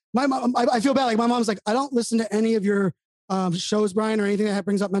like my mom. I feel bad. Like my mom's like, I don't listen to any of your shows, Brian, or anything that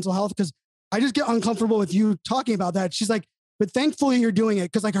brings up mental health because I just get uncomfortable with you talking about that. She's like, but thankfully you're doing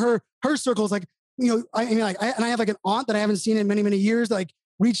it. Cause like her circle is like, I have like an aunt that I haven't seen in many, many years that like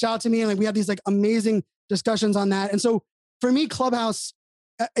reached out to me. And like, we have these like amazing discussions on that. And so for me, Clubhouse,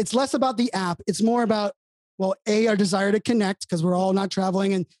 it's less about the app. It's more about, our desire to connect because we're all not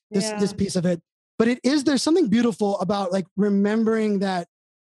traveling and this piece of it. But there's something beautiful about like remembering that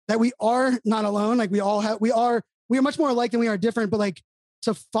we are not alone. Like we are much more alike than we are different, but like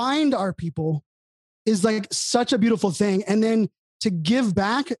to find our people is like such a beautiful thing. And then to give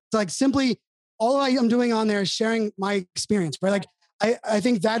back, to like simply all I am doing on there is sharing my experience, right? Like I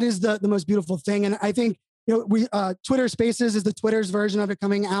think that is the most beautiful thing. And I think, Twitter Spaces is the Twitter's version of it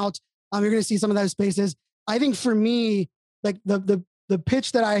coming out. You're going to see some of those spaces. I think for me, like the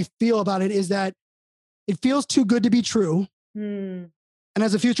pitch that I feel about it is that it feels too good to be true. And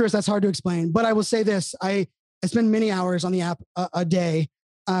as a futurist, that's hard to explain. But I will say this, I spend many hours on the app a day,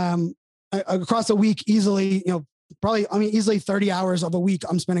 across a week, easily, easily 30 hours of a week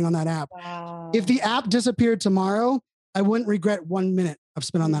I'm spending on that app. Wow. If the app disappeared tomorrow, I wouldn't regret 1 minute I've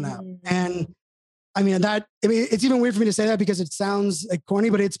spent on that app. And it's even weird for me to say that because it sounds like corny,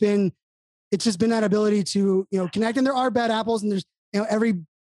 but it's just been that ability to, connect. And there are bad apples and there's,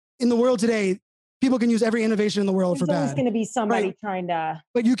 in the world today, people can use every innovation in the world There's for always bad. going to be somebody Right. trying to.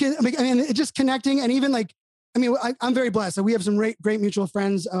 But you can, I mean, it's just connecting. And even like, I mean, I'm very blessed. So we have some great mutual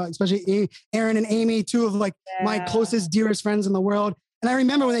friends, especially Aaron and Amy, two of like my closest, dearest friends in the world. And I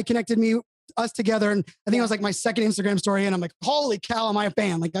remember when they connected us together, and I think it was like my second Instagram story, and I'm like, holy cow, am I a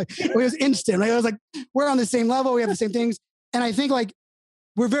fan? Like it was instant. Like, I was like, we're on the same level. We have the same things. And I think like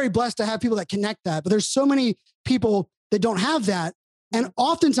we're very blessed to have people that connect that. But there's so many people that don't have that. And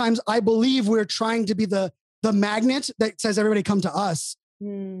oftentimes I believe we're trying to be the magnet that says everybody come to us.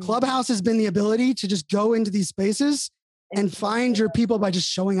 Clubhouse has been the ability to just go into these spaces and find your people by just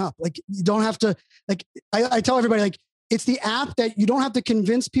showing up. Like you don't have to, like, I tell everybody, like, it's the app that you don't have to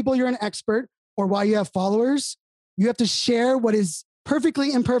convince people you're an expert or why you have followers. You have to share what is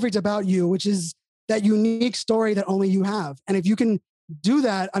perfectly imperfect about you, which is that unique story that only you have. And if you can do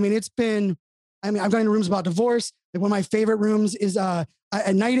that, I mean, I've gone into rooms about divorce. Like one of my favorite rooms is at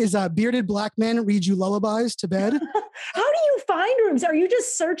night is bearded black men read you lullabies to bed. How do you find rooms? Are you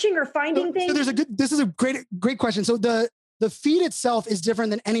just searching or finding things? So this is a great question. So the feed itself is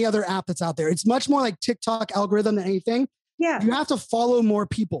different than any other app that's out there. It's much more like TikTok algorithm than anything. Yeah. You have to follow more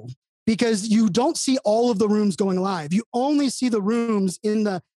people because you don't see all of the rooms going live. You only see the rooms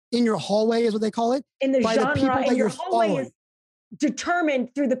in your hallway is what they call it. In the by genre, the people that and your you're hallway following. is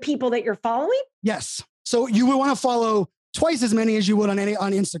determined through the people that you're following? Yes. So you would want to follow twice as many as you would on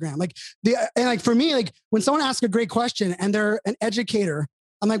Instagram. Like for me, like when someone asks a great question and they're an educator,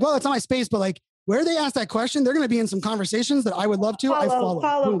 I'm like, well, it's not my space, but like where they ask that question, they're going to be in some conversations that I would love to.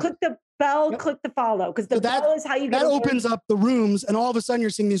 Follow. Click the bell, click the follow. Because bell is how you get that opens up the rooms, and all of a sudden you're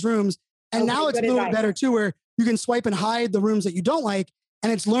seeing these rooms. And now it's a little bit better too, where you can swipe and hide the rooms that you don't like,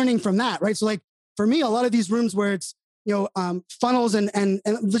 and it's learning from that, right? So like for me, a lot of these rooms where it's funnels and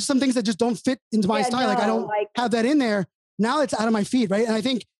there's some things that just don't fit into my style. Like I don't have that in there. Now it's out of my feed, right? And I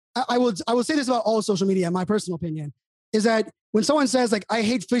think I will say this about all social media. My personal opinion is that when someone says like, I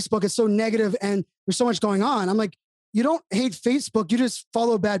hate Facebook, it's so negative and there's so much going on. I'm like, you don't hate Facebook. You just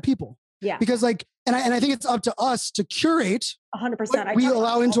follow bad people. Yeah. Because like, and I think it's up to us to curate 100%. We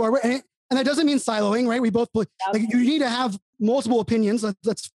allow into our, and that doesn't mean siloing, right? We both like you need to have multiple opinions.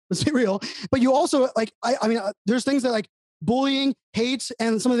 Let's be real. But you also like, I mean, there's things that like bullying, hate,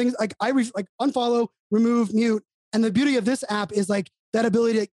 and some of the things like I unfollow, remove, mute. And the beauty of this app is like that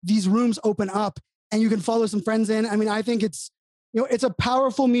ability to these rooms open up and you can follow some friends in. I mean, I think it's a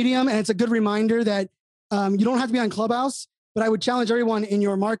powerful medium and it's a good reminder that you don't have to be on Clubhouse, but I would challenge everyone in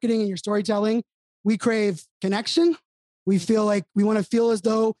your marketing and your storytelling. We crave connection. We feel like we want to feel as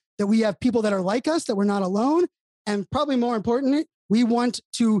though that we have people that are like us, that we're not alone. And probably more important, we want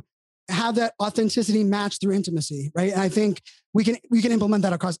to have that authenticity match through intimacy, right? And I think we can implement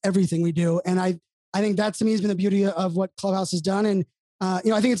that across everything we do. And I think that to me has been the beauty of what Clubhouse has done. And, I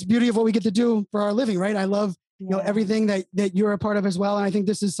think it's the beauty of what we get to do for our living, right? I love, everything that you're a part of as well. And I think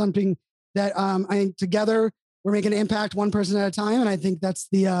this is something that I think together we're making an impact one person at a time. And I think that's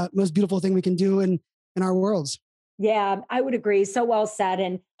the most beautiful thing we can do in our worlds. Yeah, I would agree. So well said.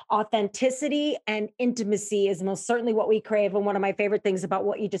 And authenticity and intimacy is most certainly what we crave. And one of my favorite things about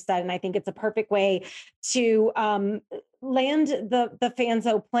what you just said, and I think it's a perfect way to land the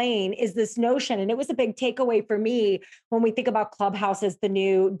Fanzo plane, is this notion. And it was a big takeaway for me when we think about Clubhouse as the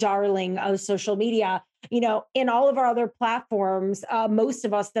new darling of social media. In all of our other platforms, most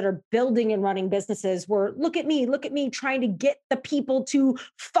of us that are building and running businesses were, look at me, trying to get the people to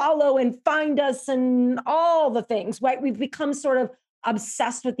follow and find us and all the things, right? We've become sort of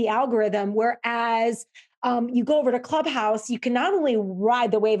obsessed with the algorithm, whereas you go over to Clubhouse, you can not only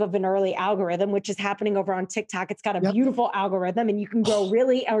ride the wave of an early algorithm, which is happening over on TikTok. It's got a beautiful algorithm and you can grow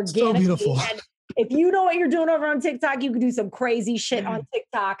really organically. So beautiful. And if you know what you're doing over on TikTok, you can do some crazy shit on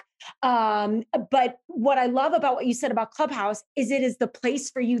TikTok. But what I love about what you said about Clubhouse is it is the place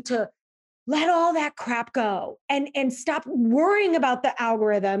for you to let all that crap go and stop worrying about the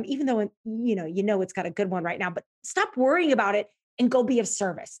algorithm, even though, it's got a good one right now, but stop worrying about it and go be of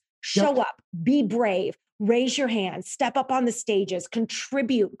service. Show up, be brave, raise your hand, step up on the stages,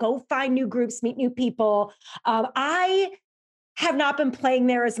 contribute, go find new groups, meet new people. I have not been playing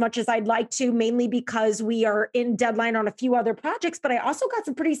there as much as I'd like to, mainly because we are in deadline on a few other projects, but I also got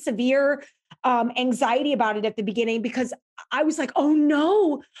some pretty severe anxiety about it at the beginning because I was like, oh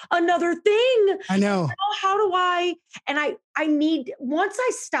no, another thing. I know. How do I? And I need, once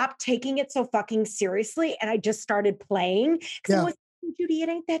I stopped taking it so fucking seriously and I just started playing, because I was like, Judy, it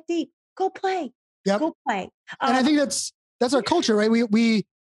ain't that deep. Go play. Go play. And I think that's our culture, right?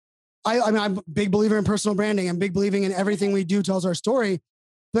 I'm a big believer in personal branding. I'm big believing in everything we do tells our story.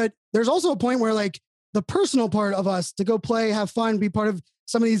 But there's also a point where like the personal part of us to go play, have fun, be part of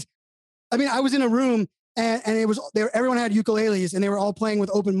some of these I mean, I was in a room and it was there. Everyone had ukuleles and they were all playing with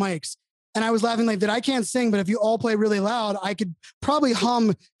open mics. And I was laughing like that. I can't sing, but if you all play really loud, I could probably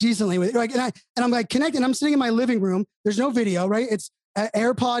hum decently with it. Like, and I'm like connecting. I'm sitting in my living room. There's no video, right? It's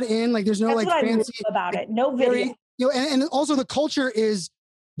AirPod in. Like, there's no That's like what fancy I love about it. No video. Very, and also the culture is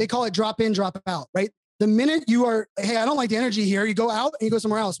they call it drop in, drop out, right? The minute you are, hey, I don't like the energy here, you go out and you go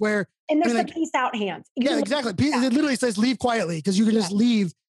somewhere else. Where and there's peace out hands. Yeah, exactly. It literally says leave quietly because you can just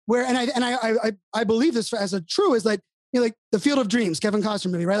leave. Where I believe this as a true is like, like the Field of Dreams, Kevin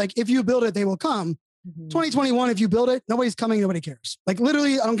Costner movie, right? Like if you build it, they will come. 2021, if you build it, nobody's coming, nobody cares. Like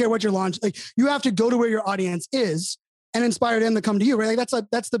literally, I don't care what your launch. Like you have to go to where your audience is and inspire them to come to you, right? Like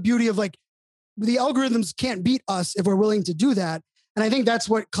that's the beauty of like the algorithms can't beat us if we're willing to do that. And I think that's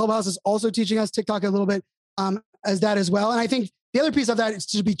what Clubhouse is also teaching us, TikTok a little bit as that as well. And I think the other piece of that is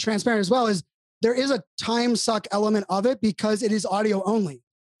to be transparent as well is there is a time suck element of it because it is audio only.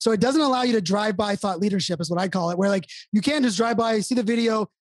 So it doesn't allow you to drive by thought leadership is what I call it, where like you can't just drive by, see the video,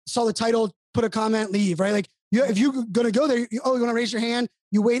 saw the title, put a comment, leave, right? Like if you're going to go there, you want to raise your hand,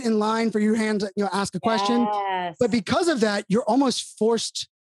 you wait in line for your hand to ask a question. Yes. But because of that, you're almost forced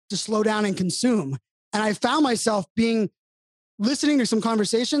to slow down and consume. And I found myself listening to some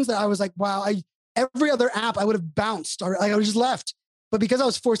conversations that I was like, wow, every other app I would have bounced or like I was just left. But because I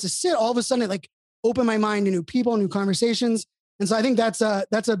was forced to sit, all of a sudden it like opened my mind to new people, new conversations. And so I think that's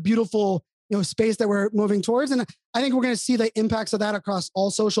a beautiful, space that we're moving towards. And I think we're going to see the impacts of that across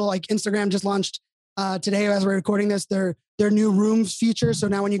all social. Like Instagram just launched today as we're recording this, their new rooms feature. So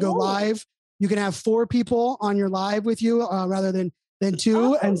now when you go live, you can have 4 people on your live with you rather than 2.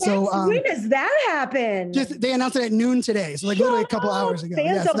 Oh, and so when does that happen? They announced it at noon today. So like literally a couple hours ago.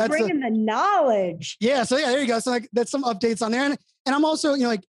 Fans are bringing the knowledge. Yeah. So yeah, there you go. So like that's some updates on there. And I'm also,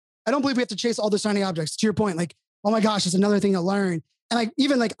 like, I don't believe we have to chase all the shiny objects to your point. Like, oh my gosh, it's another thing to learn. And like,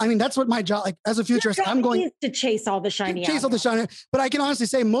 even like, I mean, that's what my job, like as a futurist, I'm going to chase all the shiny all the shiny. But I can honestly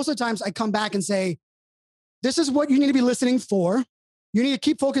say most of the times I come back and say, this is what you need to be listening for. You need to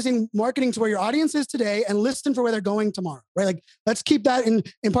keep focusing marketing to where your audience is today and listen for where they're going tomorrow, right? Like, let's keep that in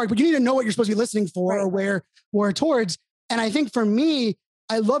park, but you need to know what you're supposed to be listening for or where towards. And I think for me,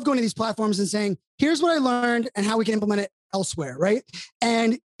 I love going to these platforms and saying, here's what I learned and how we can implement it elsewhere, right?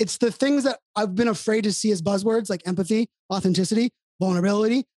 And it's the things that I've been afraid to see as buzzwords like empathy, authenticity,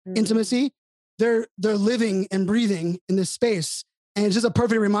 vulnerability, intimacy. They're living and breathing in this space. And it's just a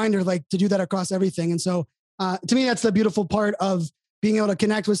perfect reminder, like to do that across everything. And so to me, that's the beautiful part of being able to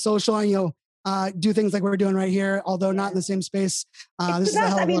connect with social and, do things like we're doing right here, although not in the same space. This is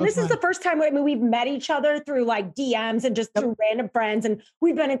the first time we've met each other through like DMs and just through random friends. And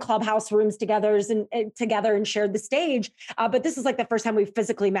we've been in Clubhouse rooms together and shared the stage. But this is like the first time we've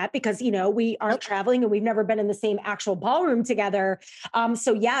physically met because, we aren't traveling and we've never been in the same actual ballroom together.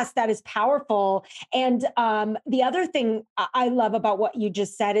 So yes, that is powerful. And the other thing I love about what you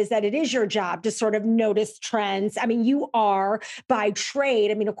just said is that it is your job to sort of notice trends. I mean, you are by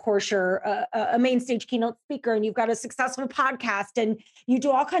trade. I mean, of course, you're a main stage keynote speaker and you've got a successful podcast and you do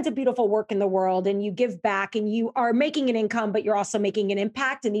all kinds of beautiful work in the world and you give back and you are making an income, but you're also making an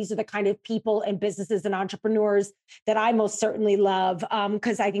impact. And these are the kind of people and businesses and entrepreneurs that I most certainly love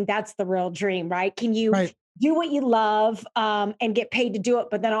because I think that's the real dream, right? Can you do what you love and get paid to do it,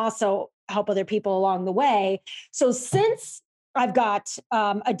 but then also help other people along the way? So since I've got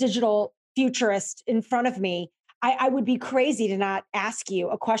a digital futurist in front of me, I would be crazy to not ask you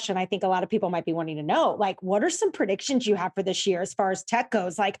a question I think a lot of people might be wanting to know. Like, what are some predictions you have for this year as far as tech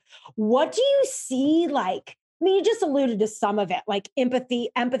goes? Like, what do you see? Like, I mean, you just alluded to some of it, like empathy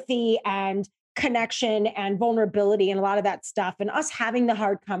and connection and vulnerability and a lot of that stuff. And us having the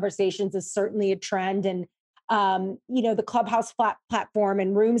hard conversations is certainly a trend. And the Clubhouse platform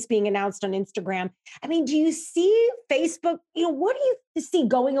and rooms being announced on Instagram. I mean, do you see Facebook? What do you see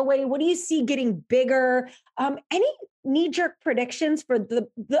going away? What do you see getting bigger? Any knee-jerk predictions for the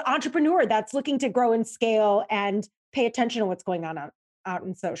entrepreneur that's looking to grow and scale and pay attention to what's going on out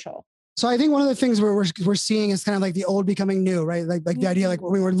in social? So I think one of the things we're seeing is kind of like the old becoming new, right? Like the idea, like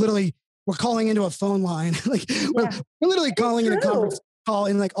we're calling into a phone line, like we're literally calling in a conference call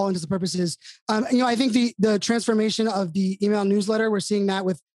in like all intents and purposes. I think the transformation of the email newsletter, we're seeing that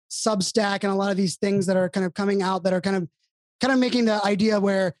with Substack and a lot of these things that are kind of coming out that are kind of making the idea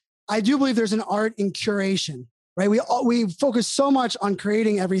where I do believe there's an art in curation, right? We focus so much on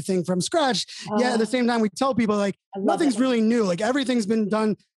creating everything from scratch. Yet at the same time, we tell people like nothing's really new. Like everything's been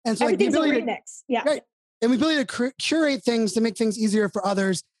done. And so like the ability right. And the ability to curate things to make things easier for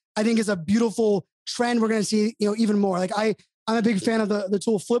others, I think is a beautiful trend we're going to see, even more. Like I'm a big fan of the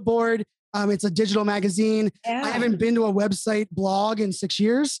tool Flipboard. It's a digital magazine. Yeah. I haven't been to a website blog in 6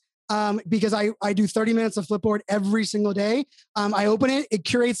 years. because I do 30 minutes of Flipboard every single day. I open it, it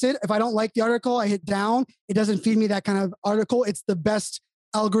curates it. If I don't like the article, I hit down. It doesn't feed me that kind of article. It's the best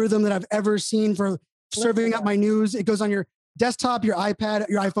algorithm that I've ever seen for serving up my news. It goes on your desktop, your iPad,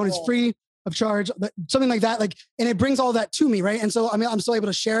 your iPhone is free of charge, something like that. Like, and it brings all that to me, right? And so I'm still able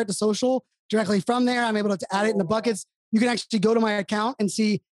to share it to social directly from there. I'm able to add it in the buckets. You can actually go to my account and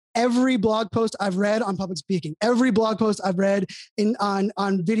see every blog post I've read on public speaking, every blog post I've read on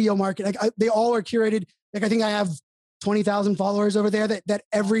video marketing. Like they all are curated. Like I think I have 20,000 followers over there that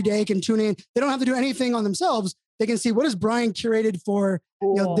every day can tune in. They don't have to do anything on themselves. They can see what is Brian curated for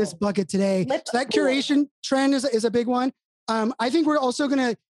this bucket today. So that curation trend is a big one. I think we're also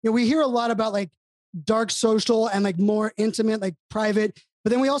gonna, we hear a lot about like dark social and like more intimate, like private,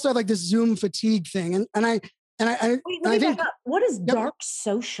 but then we also have like this Zoom fatigue thing. And I think, what is dark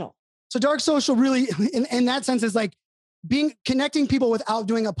social? So dark social really, in that sense, is like connecting people without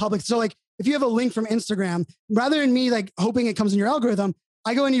doing a public. So like if you have a link from Instagram, rather than me like hoping it comes in your algorithm,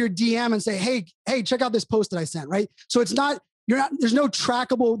 I go into your DM and say, hey, check out this post that I sent, right? So it's not, there's no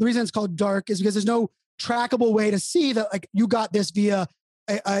trackable, the reason it's called dark is because there's no trackable way to see that like you got this via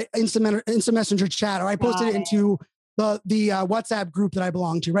a instant messenger chat, or I posted it into the WhatsApp group that I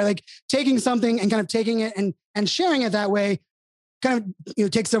belong to, right? Like taking something and kind of taking it and sharing it that way kind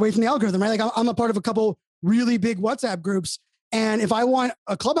of, takes it away from the algorithm, right? Like I'm a part of a couple really big WhatsApp groups. And if I want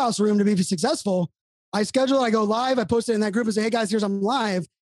a Clubhouse room to be successful, I schedule it, I go live, I post it in that group and say, hey guys, I'm live.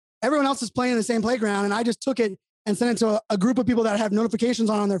 Everyone else is playing in the same playground. And I just took it and sent it to a group of people that have notifications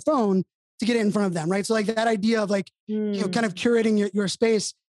on their phone to get it in front of them, right? So like that idea of like, kind of curating your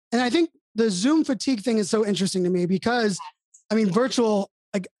space. And I think the Zoom fatigue thing is so interesting to me because I mean, virtual,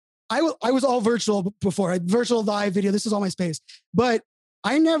 like I was all virtual before, virtual live video, this is all my space, but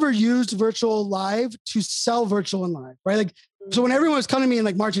I never used virtual live to sell virtual and live, right? Like, so when everyone was coming to me in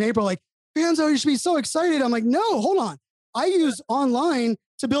like March and April, like, Fanzo, you should be so excited. I'm like, no, hold on. I use online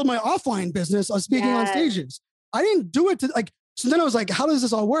to build my offline business of speaking on stages. I didn't do it to like, so then I was like, how does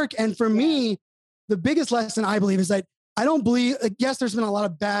this all work? And for me, the biggest lesson I believe is that I don't believe, like, yes, there's been a lot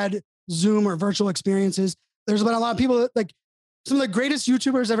of bad Zoom or virtual experiences. There's been a lot of people that, like, some of the greatest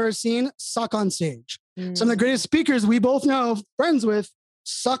YouTubers I've ever seen suck on stage. Some of the greatest speakers we both know, friends with,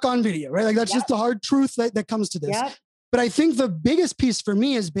 suck on video, right? Like that's just the hard truth that comes to this. But I think the biggest piece for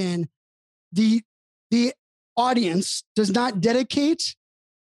me has been the audience does not dedicate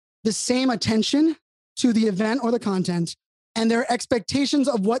the same attention to the event or the content, and their expectations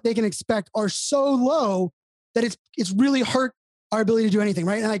of what they can expect are so low that it's really hurt our ability to do anything,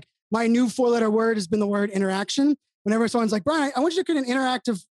 right? And like my new 4-letter word has been the word interaction. Whenever someone's like, Brian, I want you to create an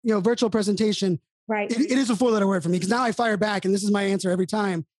interactive, virtual presentation. Right. It is a 4-letter word for me because now I fire back, and this is my answer every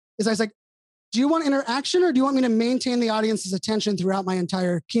time. Is I was like, do you want interaction or do you want me to maintain the audience's attention throughout my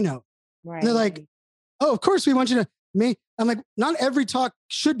entire keynote? Right. And they're like, oh, of course we want you to I'm like, not every talk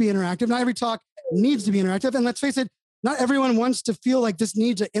should be interactive. Not every talk needs to be interactive. And let's face it, not everyone wants to feel like this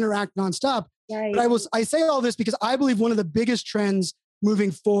need to interact nonstop. Right. But I say all this because I believe one of the biggest trends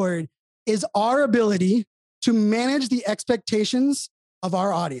moving forward is our ability to manage the expectations of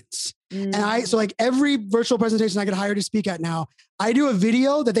our audience. And so like every virtual presentation I get hired to speak at now, I do a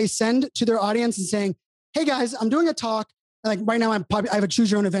video that they send to their audience and saying, hey guys, I'm doing a talk. Like right now I have a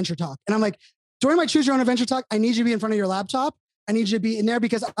choose your own adventure talk. And I'm like, during my choose your own adventure talk, I need you to be in front of your laptop. I need you to be in there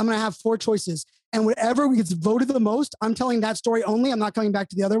because I'm going to have 4 choices. And whatever gets voted the most, I'm telling that story only. I'm not coming back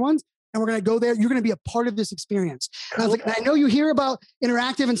to the other ones. And we're going to go there. You're going to be a part of this experience. And I was like, I know you hear about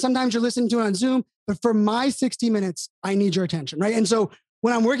interactive and sometimes you're listening to it on Zoom, but for my 60 minutes, I need your attention, right? And so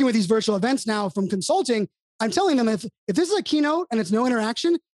when I'm working with these virtual events now from consulting, I'm telling them if this is a keynote and it's no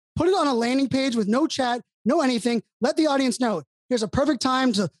interaction, put it on a landing page with no chat, no anything. Let the audience know here's a perfect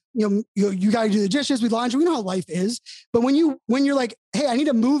time to, you got to do the dishes, we laundry. We know how life is. But when you're like, hey, I need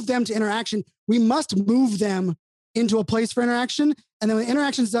to move them to interaction, we must move them into a place for interaction. And then when the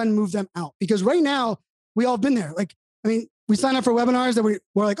interaction's done, move them out. Because right now we all have been there. Like, I mean, we sign up for webinars that we're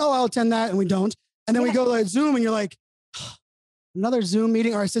like, oh, I'll attend that. And we don't. And then we go to like Zoom and you're like, another Zoom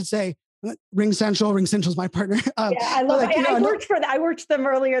meeting, or I should say Ring Central is my partner. I love it. I worked them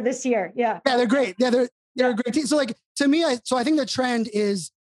earlier this year. Yeah, they're great. Yeah, they're a great team. So like, to me, I think the trend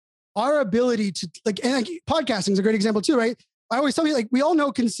is our ability to podcasting is a great example too, right? I always tell you, like, we all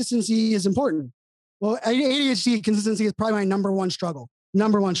know consistency is important. Well, ADHD consistency is probably my number one struggle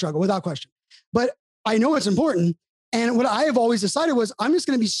without question. But I know it's important. And what I have always decided was I'm just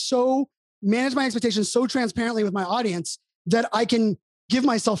going to manage my expectations so transparently with my audience that I can give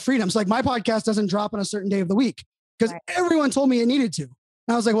myself freedom. So like my podcast doesn't drop on a certain day of the week because everyone told me it needed to. And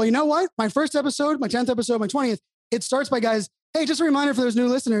I was like, well, you know what? My first episode, my 10th episode, my 20th, it starts by guys, hey, just a reminder for those new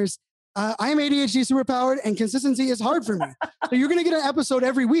listeners, I am ADHD superpowered and consistency is hard for me. So you're going to get an episode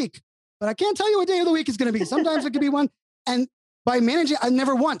every week, but I can't tell you what day of the week it's going to be. Sometimes it could be one. And by managing, I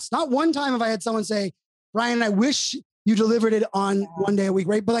never once, not one time have I had someone say, Ryan, I wish you delivered it on one day a week,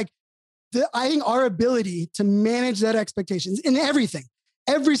 right? But like, I think our ability to manage that expectations in everything,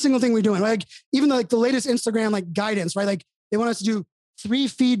 every single thing we're doing, like even like the latest Instagram, like guidance, right? Like they want us to do 3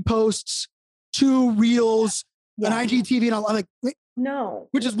 feed posts, 2 reels, an IGTV, and I'm like, no,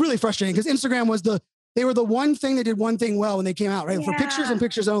 which is really frustrating because Instagram was they were the one thing that did one thing well when they came out, right? For pictures and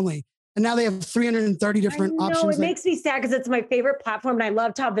pictures only. And now they have 330 different options. It makes me sad because it's my favorite platform and I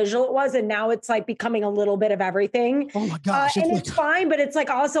loved how visual it was. And now it's like becoming a little bit of everything. Oh my gosh. And it's fine, but it's like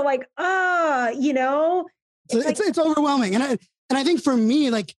also like, it's overwhelming. And I think for me,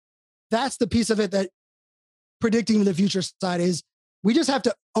 like that's the piece of it that predicting the future side is we just have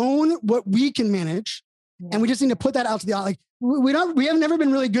to own what we can manage. And we just need to put that out to the, like, we have never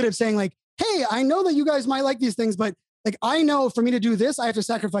been really good at saying like, hey, I know that you guys might like these things, but like, I know for me to do this, I have to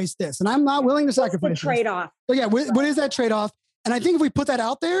sacrifice this and I'm not willing to sacrifice the trade-off. So yeah, what is that trade-off? And I think if we put that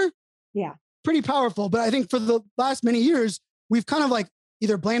out there, pretty powerful. But I think for the last many years, we've kind of like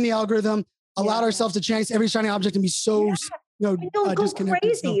either blamed the algorithm, allowed ourselves to chase every shiny object and be so, go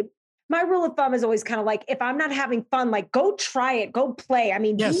disconnected. crazy. So, my rule of thumb is always kind of like, if I'm not having fun, like go try it, go play. I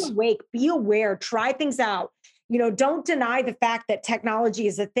mean, be awake, be aware, try things out. Don't deny the fact that technology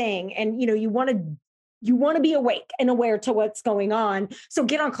is a thing. And, you want to be awake and aware to what's going on. So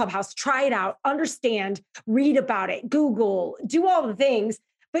get on Clubhouse, try it out, understand, read about it, Google, do all the things.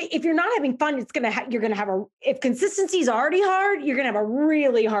 But if you're not having fun, you're going to have if consistency is already hard, you're going to have a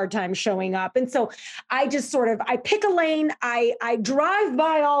really hard time showing up. And so I just I pick a lane, I drive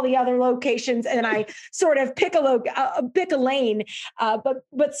by all the other locations and I sort of pick a lane,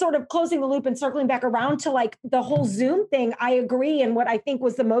 but sort of closing the loop and circling back around to like the whole Zoom thing. I agree. And what I think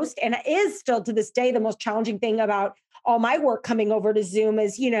was the most, and is still to this day, the most challenging thing about all my work coming over to Zoom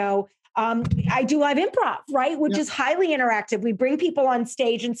is, I do live improv, right? Which is highly interactive. We bring people on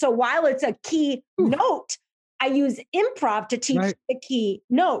stage. And so while it's a key note, I use improv to teach the key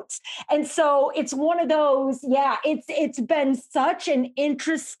notes. And so it's one of those, it's been such an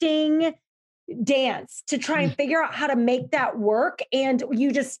interesting dance to try and figure out how to make that work. And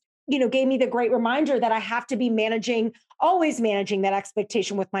you just, gave me the great reminder that I have to be always managing that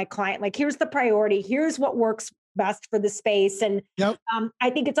expectation with my client. Like, here's the priority. Here's what works best for the space. And I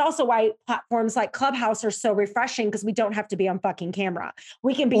think it's also why platforms like Clubhouse are so refreshing because we don't have to be on fucking camera.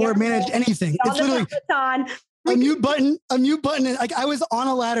 We can be or manage anything. It's literally a mute button. And like I was on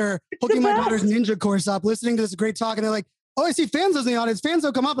a ladder hooking my daughter's ninja course up, listening to this great talk, and they're like, "Oh, I see Fanzo's in the audience.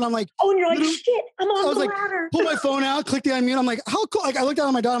 Fanzo, come up." And I'm like, "Oh," and you're like, "Shit, I'm on the ladder." Pull my phone out, click the unmute. I'm like, "How cool!" Like I looked down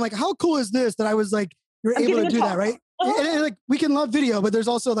at my daughter. I'm like, "How cool is this?" That I was like, "You're able to do that, right?" And like we can love video, but there's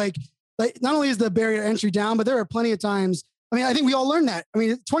also like not only is the barrier to entry down, but there are plenty of times. I mean, I think we all learned that. I mean,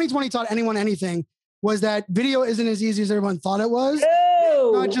 2020 taught anyone anything was that video isn't as easy as everyone thought it was.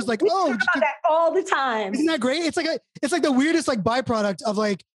 Not just like, we talk about that all the time. Isn't that great? It's like the weirdest like byproduct of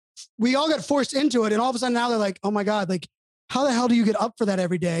like, we all got forced into it. And all of a sudden now they're like, oh my God, like how the hell do you get up for that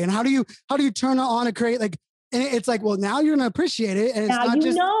every day? And how do you turn it on and create like, and it's like, well, now you're going to appreciate it. And it's now not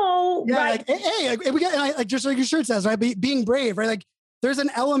just, right. Like, hey, we got, and like just like your shirt says, right. Being brave, right? Like there's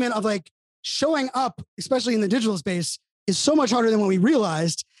an element of like showing up, especially in the digital space, is so much harder than what we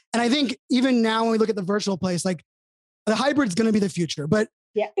realized. And I think even now when we look at the virtual place, like the hybrid's going to be the future, but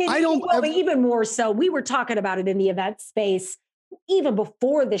even more so. We were talking about it in the event space even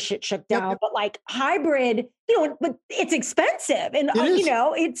before the shit shook down, but like hybrid, but it's expensive and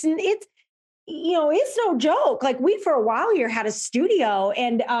it's no joke. Like we, for a while here had a studio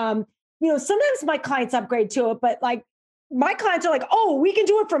and, sometimes my clients upgrade to it, but like my clients are like, oh, we can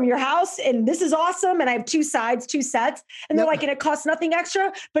do it from your house. And this is awesome. And I have 2 sides, 2 sets. And they're like, and it costs nothing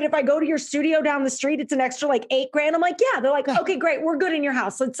extra. But if I go to your studio down the street, it's an extra like $8,000. I'm like, yeah. They're like, okay, great. We're good in your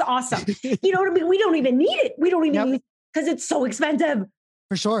house. It's awesome. You know what I mean? We don't even need it. We don't even use it because it's so expensive.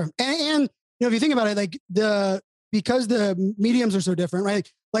 For sure. And if you think about it, like because the mediums are so different, right?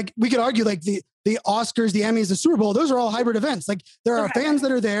 Like we could argue like the Oscars, the Emmys, the Super Bowl, those are all hybrid events. Like there are fans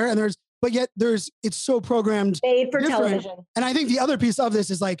that are there and but yet it's so programmed. Made for television. And I think the other piece of this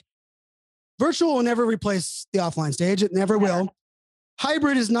is like virtual will never replace the offline stage. It never will.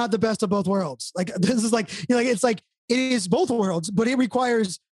 Hybrid is not the best of both worlds. Like this is like, it's like, it is both worlds, but it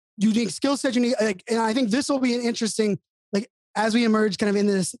requires unique skill sets. And I think this will be an interesting, like, as we emerge kind of in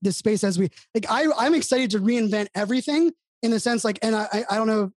this space, I'm excited to reinvent everything in the sense like, and I don't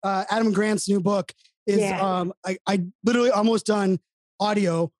know, Adam Grant's new book is, I literally almost done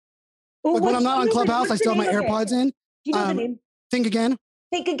audio. Like when I'm not on Clubhouse, I still have my AirPods in. Do you know the name? Think Again.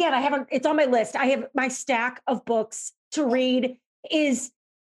 Think Again. I haven't, it's on my list. I have my stack of books to read is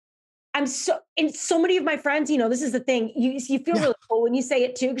I'm so, and so many of my friends, this is the thing. You feel really cool when you say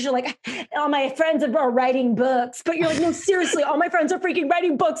it too, because you're like, all my friends are writing books, but you're like, no, seriously, all my friends are freaking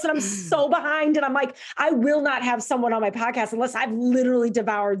writing books and I'm so behind. And I'm like, I will not have someone on my podcast unless I've literally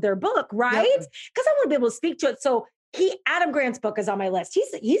devoured their book, right? Because I want to be able to speak to it. So Adam Grant's book is on my list.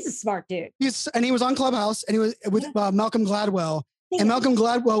 He's a smart dude. And he was on Clubhouse and he was with Malcolm Gladwell. And Malcolm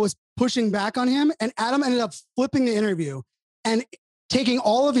Gladwell was pushing back on him. And Adam ended up flipping the interview and taking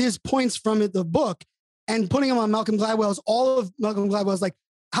all of his points from the book and putting them on Malcolm Gladwell's. All of Malcolm Gladwell's like,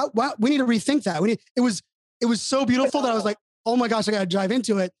 we need to rethink that. It was so beautiful that I was like, oh my gosh, I got to dive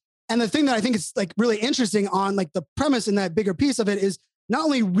into it. And the thing that I think is like really interesting on like the premise in that bigger piece of it is not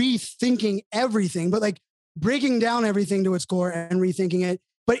only rethinking everything, but like breaking down everything to its core and rethinking it,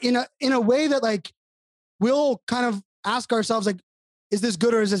 but in a way that like we'll kind of ask ourselves like, is this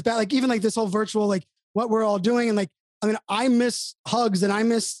good or is this bad? Like even like this whole virtual, like what we're all doing. And like, I mean, I miss hugs and I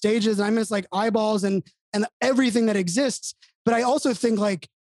miss stages and I miss like eyeballs and everything that exists. But I also think like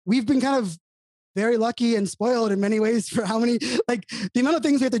we've been kind of very lucky and spoiled in many ways for how many, like the amount of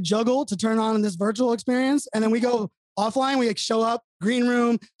things we have to juggle to turn on in this virtual experience. And then we go offline, we like show up, green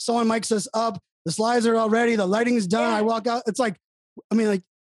room, someone mics us up, the slides are all ready, the lighting's done. I walk out. It's like, I mean, like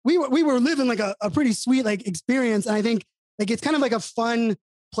we were living like a pretty sweet like experience. And I think like it's kind of like a fun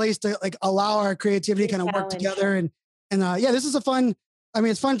place to like allow our creativity to kind of work together. And this is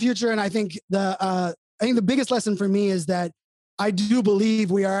it's fun future. And I think the biggest lesson for me is that I do believe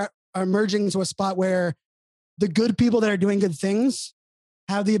we are emerging to a spot where the good people that are doing good things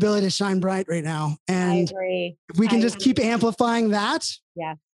have the ability to shine bright right now. And I agree. If we can just keep amplifying that,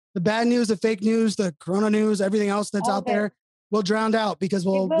 the bad news, the fake news, the Corona news, everything else that's out there will drown out because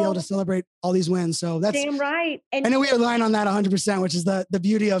we'll be able to celebrate all these wins. So that's damn right. And I know we align on that 100%, which is the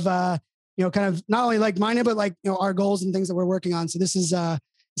beauty of, kind of not only like-minded, but like, our goals and things that we're working on. So this is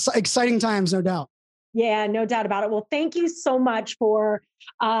exciting times, no doubt. Yeah, no doubt about it. Well, thank you so much for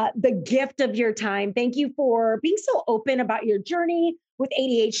the gift of your time. Thank you for being so open about your journey with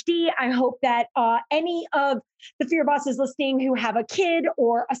ADHD. I hope that any of the Fear Bosses listening who have a kid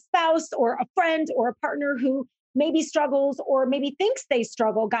or a spouse or a friend or a partner who maybe struggles or maybe thinks they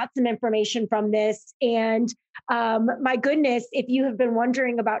struggle, got some information from this. And my goodness, if you have been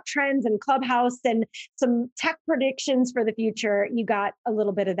wondering about trends and Clubhouse and some tech predictions for the future, you got a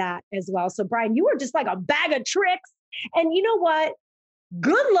little bit of that as well. So Brian, you were just like a bag of tricks. And you know what?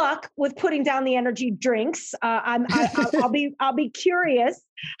 Good luck with putting down the energy drinks. I'll be curious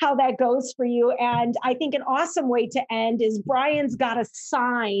how that goes for you. And I think an awesome way to end is Brian's got a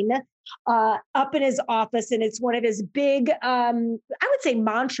sign up in his office, and it's one of his big, I would say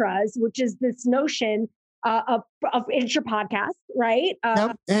mantras, which is this notion of it's your podcast, right?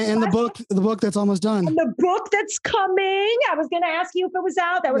 Yep. And the book that's almost done. And the book that's coming. I was going to ask you if it was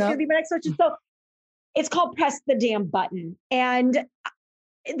out. That was going to be my next question. So it's called Press the Damn Button. And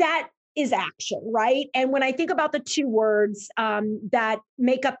that is action, right? And when I think about the two words that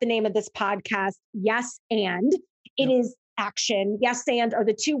make up the name of this podcast, yes, and it is action. Yes, and are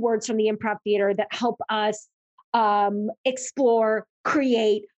the two words from the improv theater that help us explore,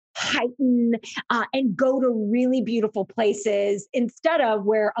 create, heighten, and go to really beautiful places instead of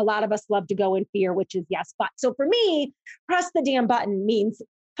where a lot of us love to go in fear, which is yes, but. So for me, press the damn button means,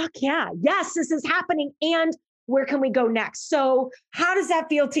 fuck yeah, yes, this is happening. And where can we go next? So how does that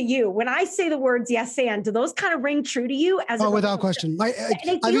feel to you? When I say the words yes and, do those kind of ring true to you? Without question. I've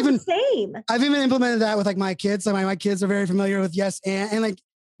even implemented that with like my kids. So my kids are very familiar with yes and like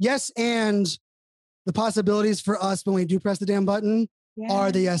yes and the possibilities for us when we do press the damn button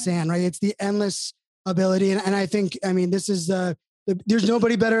are the yes and, right? It's the endless ability. And I think, this is there's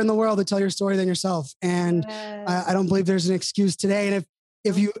nobody better in the world to tell your story than yourself. And I don't believe there's an excuse today. And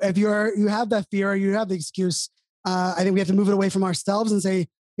if you have that fear or you have the excuse, I think we have to move it away from ourselves and say,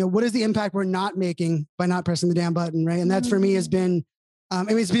 what is the impact we're not making by not pressing the damn button, right? And that's for me has been,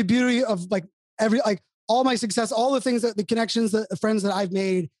 it's the beauty of like all my success, all the things that the connections, the friends that I've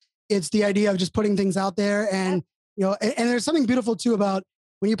made. It's the idea of just putting things out there, and and there's something beautiful too about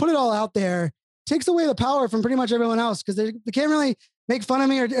when you put it all out there, it takes away the power from pretty much everyone else because they can't really make fun of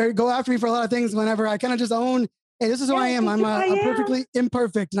me or go after me for a lot of things. Whenever I kind of just own. Hey, this is who I am. I'm perfectly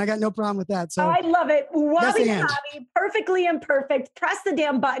imperfect, and I got no problem with that. So I love it. Perfectly imperfect. Press the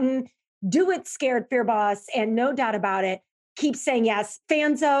damn button. Do it, scared fear boss, and no doubt about it. keep saying yes.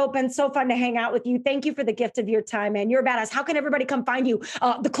 Fanzo, been so fun to hang out with you. Thank you for the gift of your time, man. You're a badass. How can everybody come find you?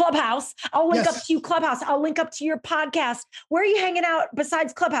 The Clubhouse. I'll link up to you, Clubhouse. I'll link up to your podcast. Where are you hanging out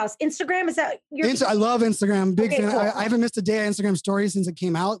besides Clubhouse? Instagram? Is that your I love Instagram. Big fan. Cool. I haven't missed a day of Instagram stories since it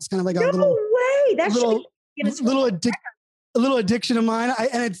came out. It's kind of like a little addiction of mine.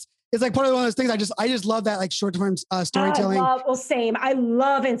 And it's like part of one of those things. I just love that like short-term storytelling. Same. I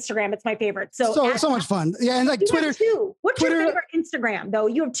love Instagram. It's my favorite. So much fun. Yeah. And like Twitter. What's your favorite Instagram though?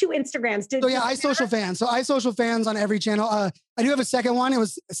 You have 2 Instagrams. iSocial Fans. So iSocial Fans on every channel. I do have a second one.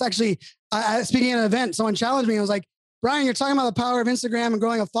 It's actually, speaking at an event, someone challenged me. I was like, Brian, you're talking about the power of Instagram and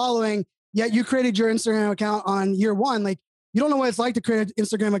growing a following, yet you created your Instagram account on year 1. Like you don't know what it's like to create an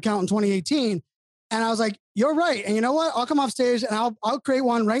Instagram account in 2018. And I was like, you're right. And you know what? I'll come off stage and I'll create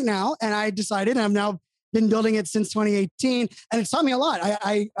one right now. And I decided, and I've now been building it since 2018. And it's taught me a lot.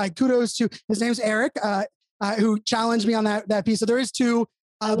 I kudos to, his name's Eric, who challenged me on that piece. So there is 2,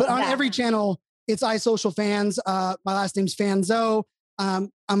 but on every channel, it's iSocial Fans. My last name's Fanzo. I'm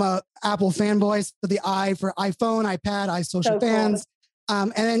a Apple fanboy. So the I for iPhone, iPad, iSocial Fans.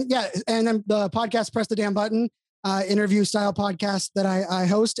 Cool. And then the podcast, Press the Damn Button. Interview style podcast that I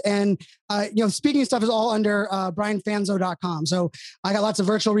host. And, speaking stuff is all under brianfanzo.com. So I got lots of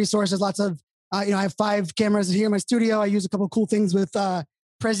virtual resources, lots of, I have 5 cameras here in my studio. I use a couple of cool things with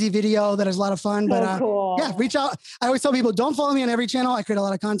Prezi Video that is a lot of fun. Cool. Yeah, reach out. I always tell people, don't follow me on every channel. I create a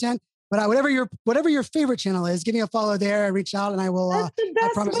lot of content. But whatever your favorite channel is, give me a follow there, reach out, and I will. That's the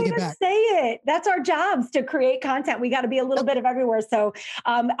best I promise way to get back. Say it. That's our jobs, to create content. We got to be a little bit of everywhere. So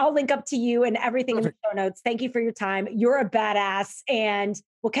I'll link up to you and everything in the show notes. Thank you for your time. You're a badass, and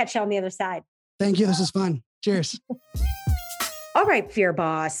we'll catch you on the other side. Thank you. This is fun. Cheers. All right, Fear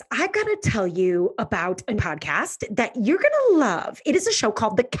Boss, I got to tell you about a podcast that you're going to love. It is a show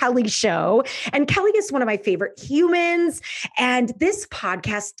called The Kelly Show. And Kelly is one of my favorite humans. And this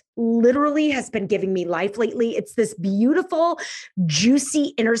podcast literally has been giving me life lately. It's this beautiful,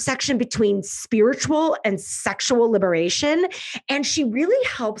 juicy intersection between spiritual and sexual liberation. And she really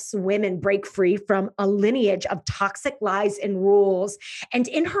helps women break free from a lineage of toxic lies and rules. And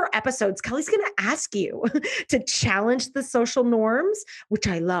in her episodes, Kelly's going to ask you to challenge the social norms, which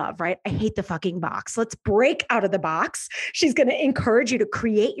I love, right? I hate the fucking box. Let's break out of the box. She's going to encourage you to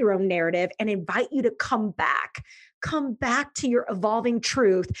create your own narrative and invite you to come back to your evolving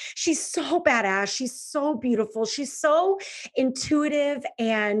truth. She's so badass. She's so beautiful. She's so intuitive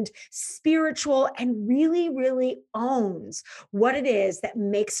and spiritual and really, really owns what it is that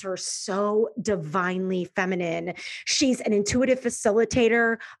makes her so divinely feminine. She's an intuitive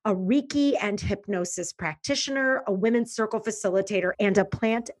facilitator, a Reiki and hypnosis practitioner, a women's circle facilitator, and a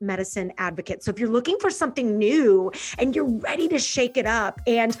plant medicine advocate. So if you're looking for something new and you're ready to shake it up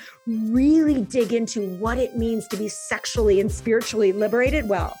and really dig into what it means to be sexually and spiritually liberated,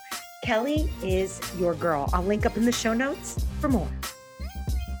 well, Kelly is your girl. I'll link up in the show notes for more.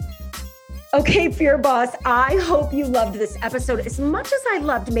 Okay, Fear Boss, I hope you loved this episode as much as I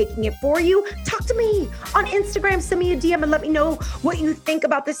loved making it for you. Talk to me on Instagram, send me a DM and let me know what you think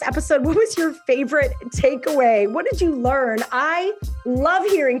about this episode. What was your favorite takeaway? What did you learn? I love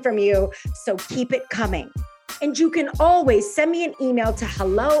hearing from you, so keep it coming. And you can always send me an email to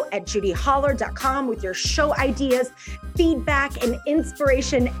hello@judyholler.com with your show ideas, feedback, and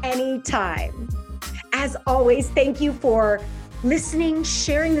inspiration anytime. As always, thank you for listening,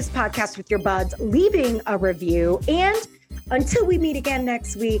 sharing this podcast with your buds, leaving a review. And until we meet again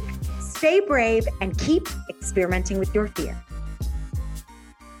next week, stay brave and keep experimenting with your fear.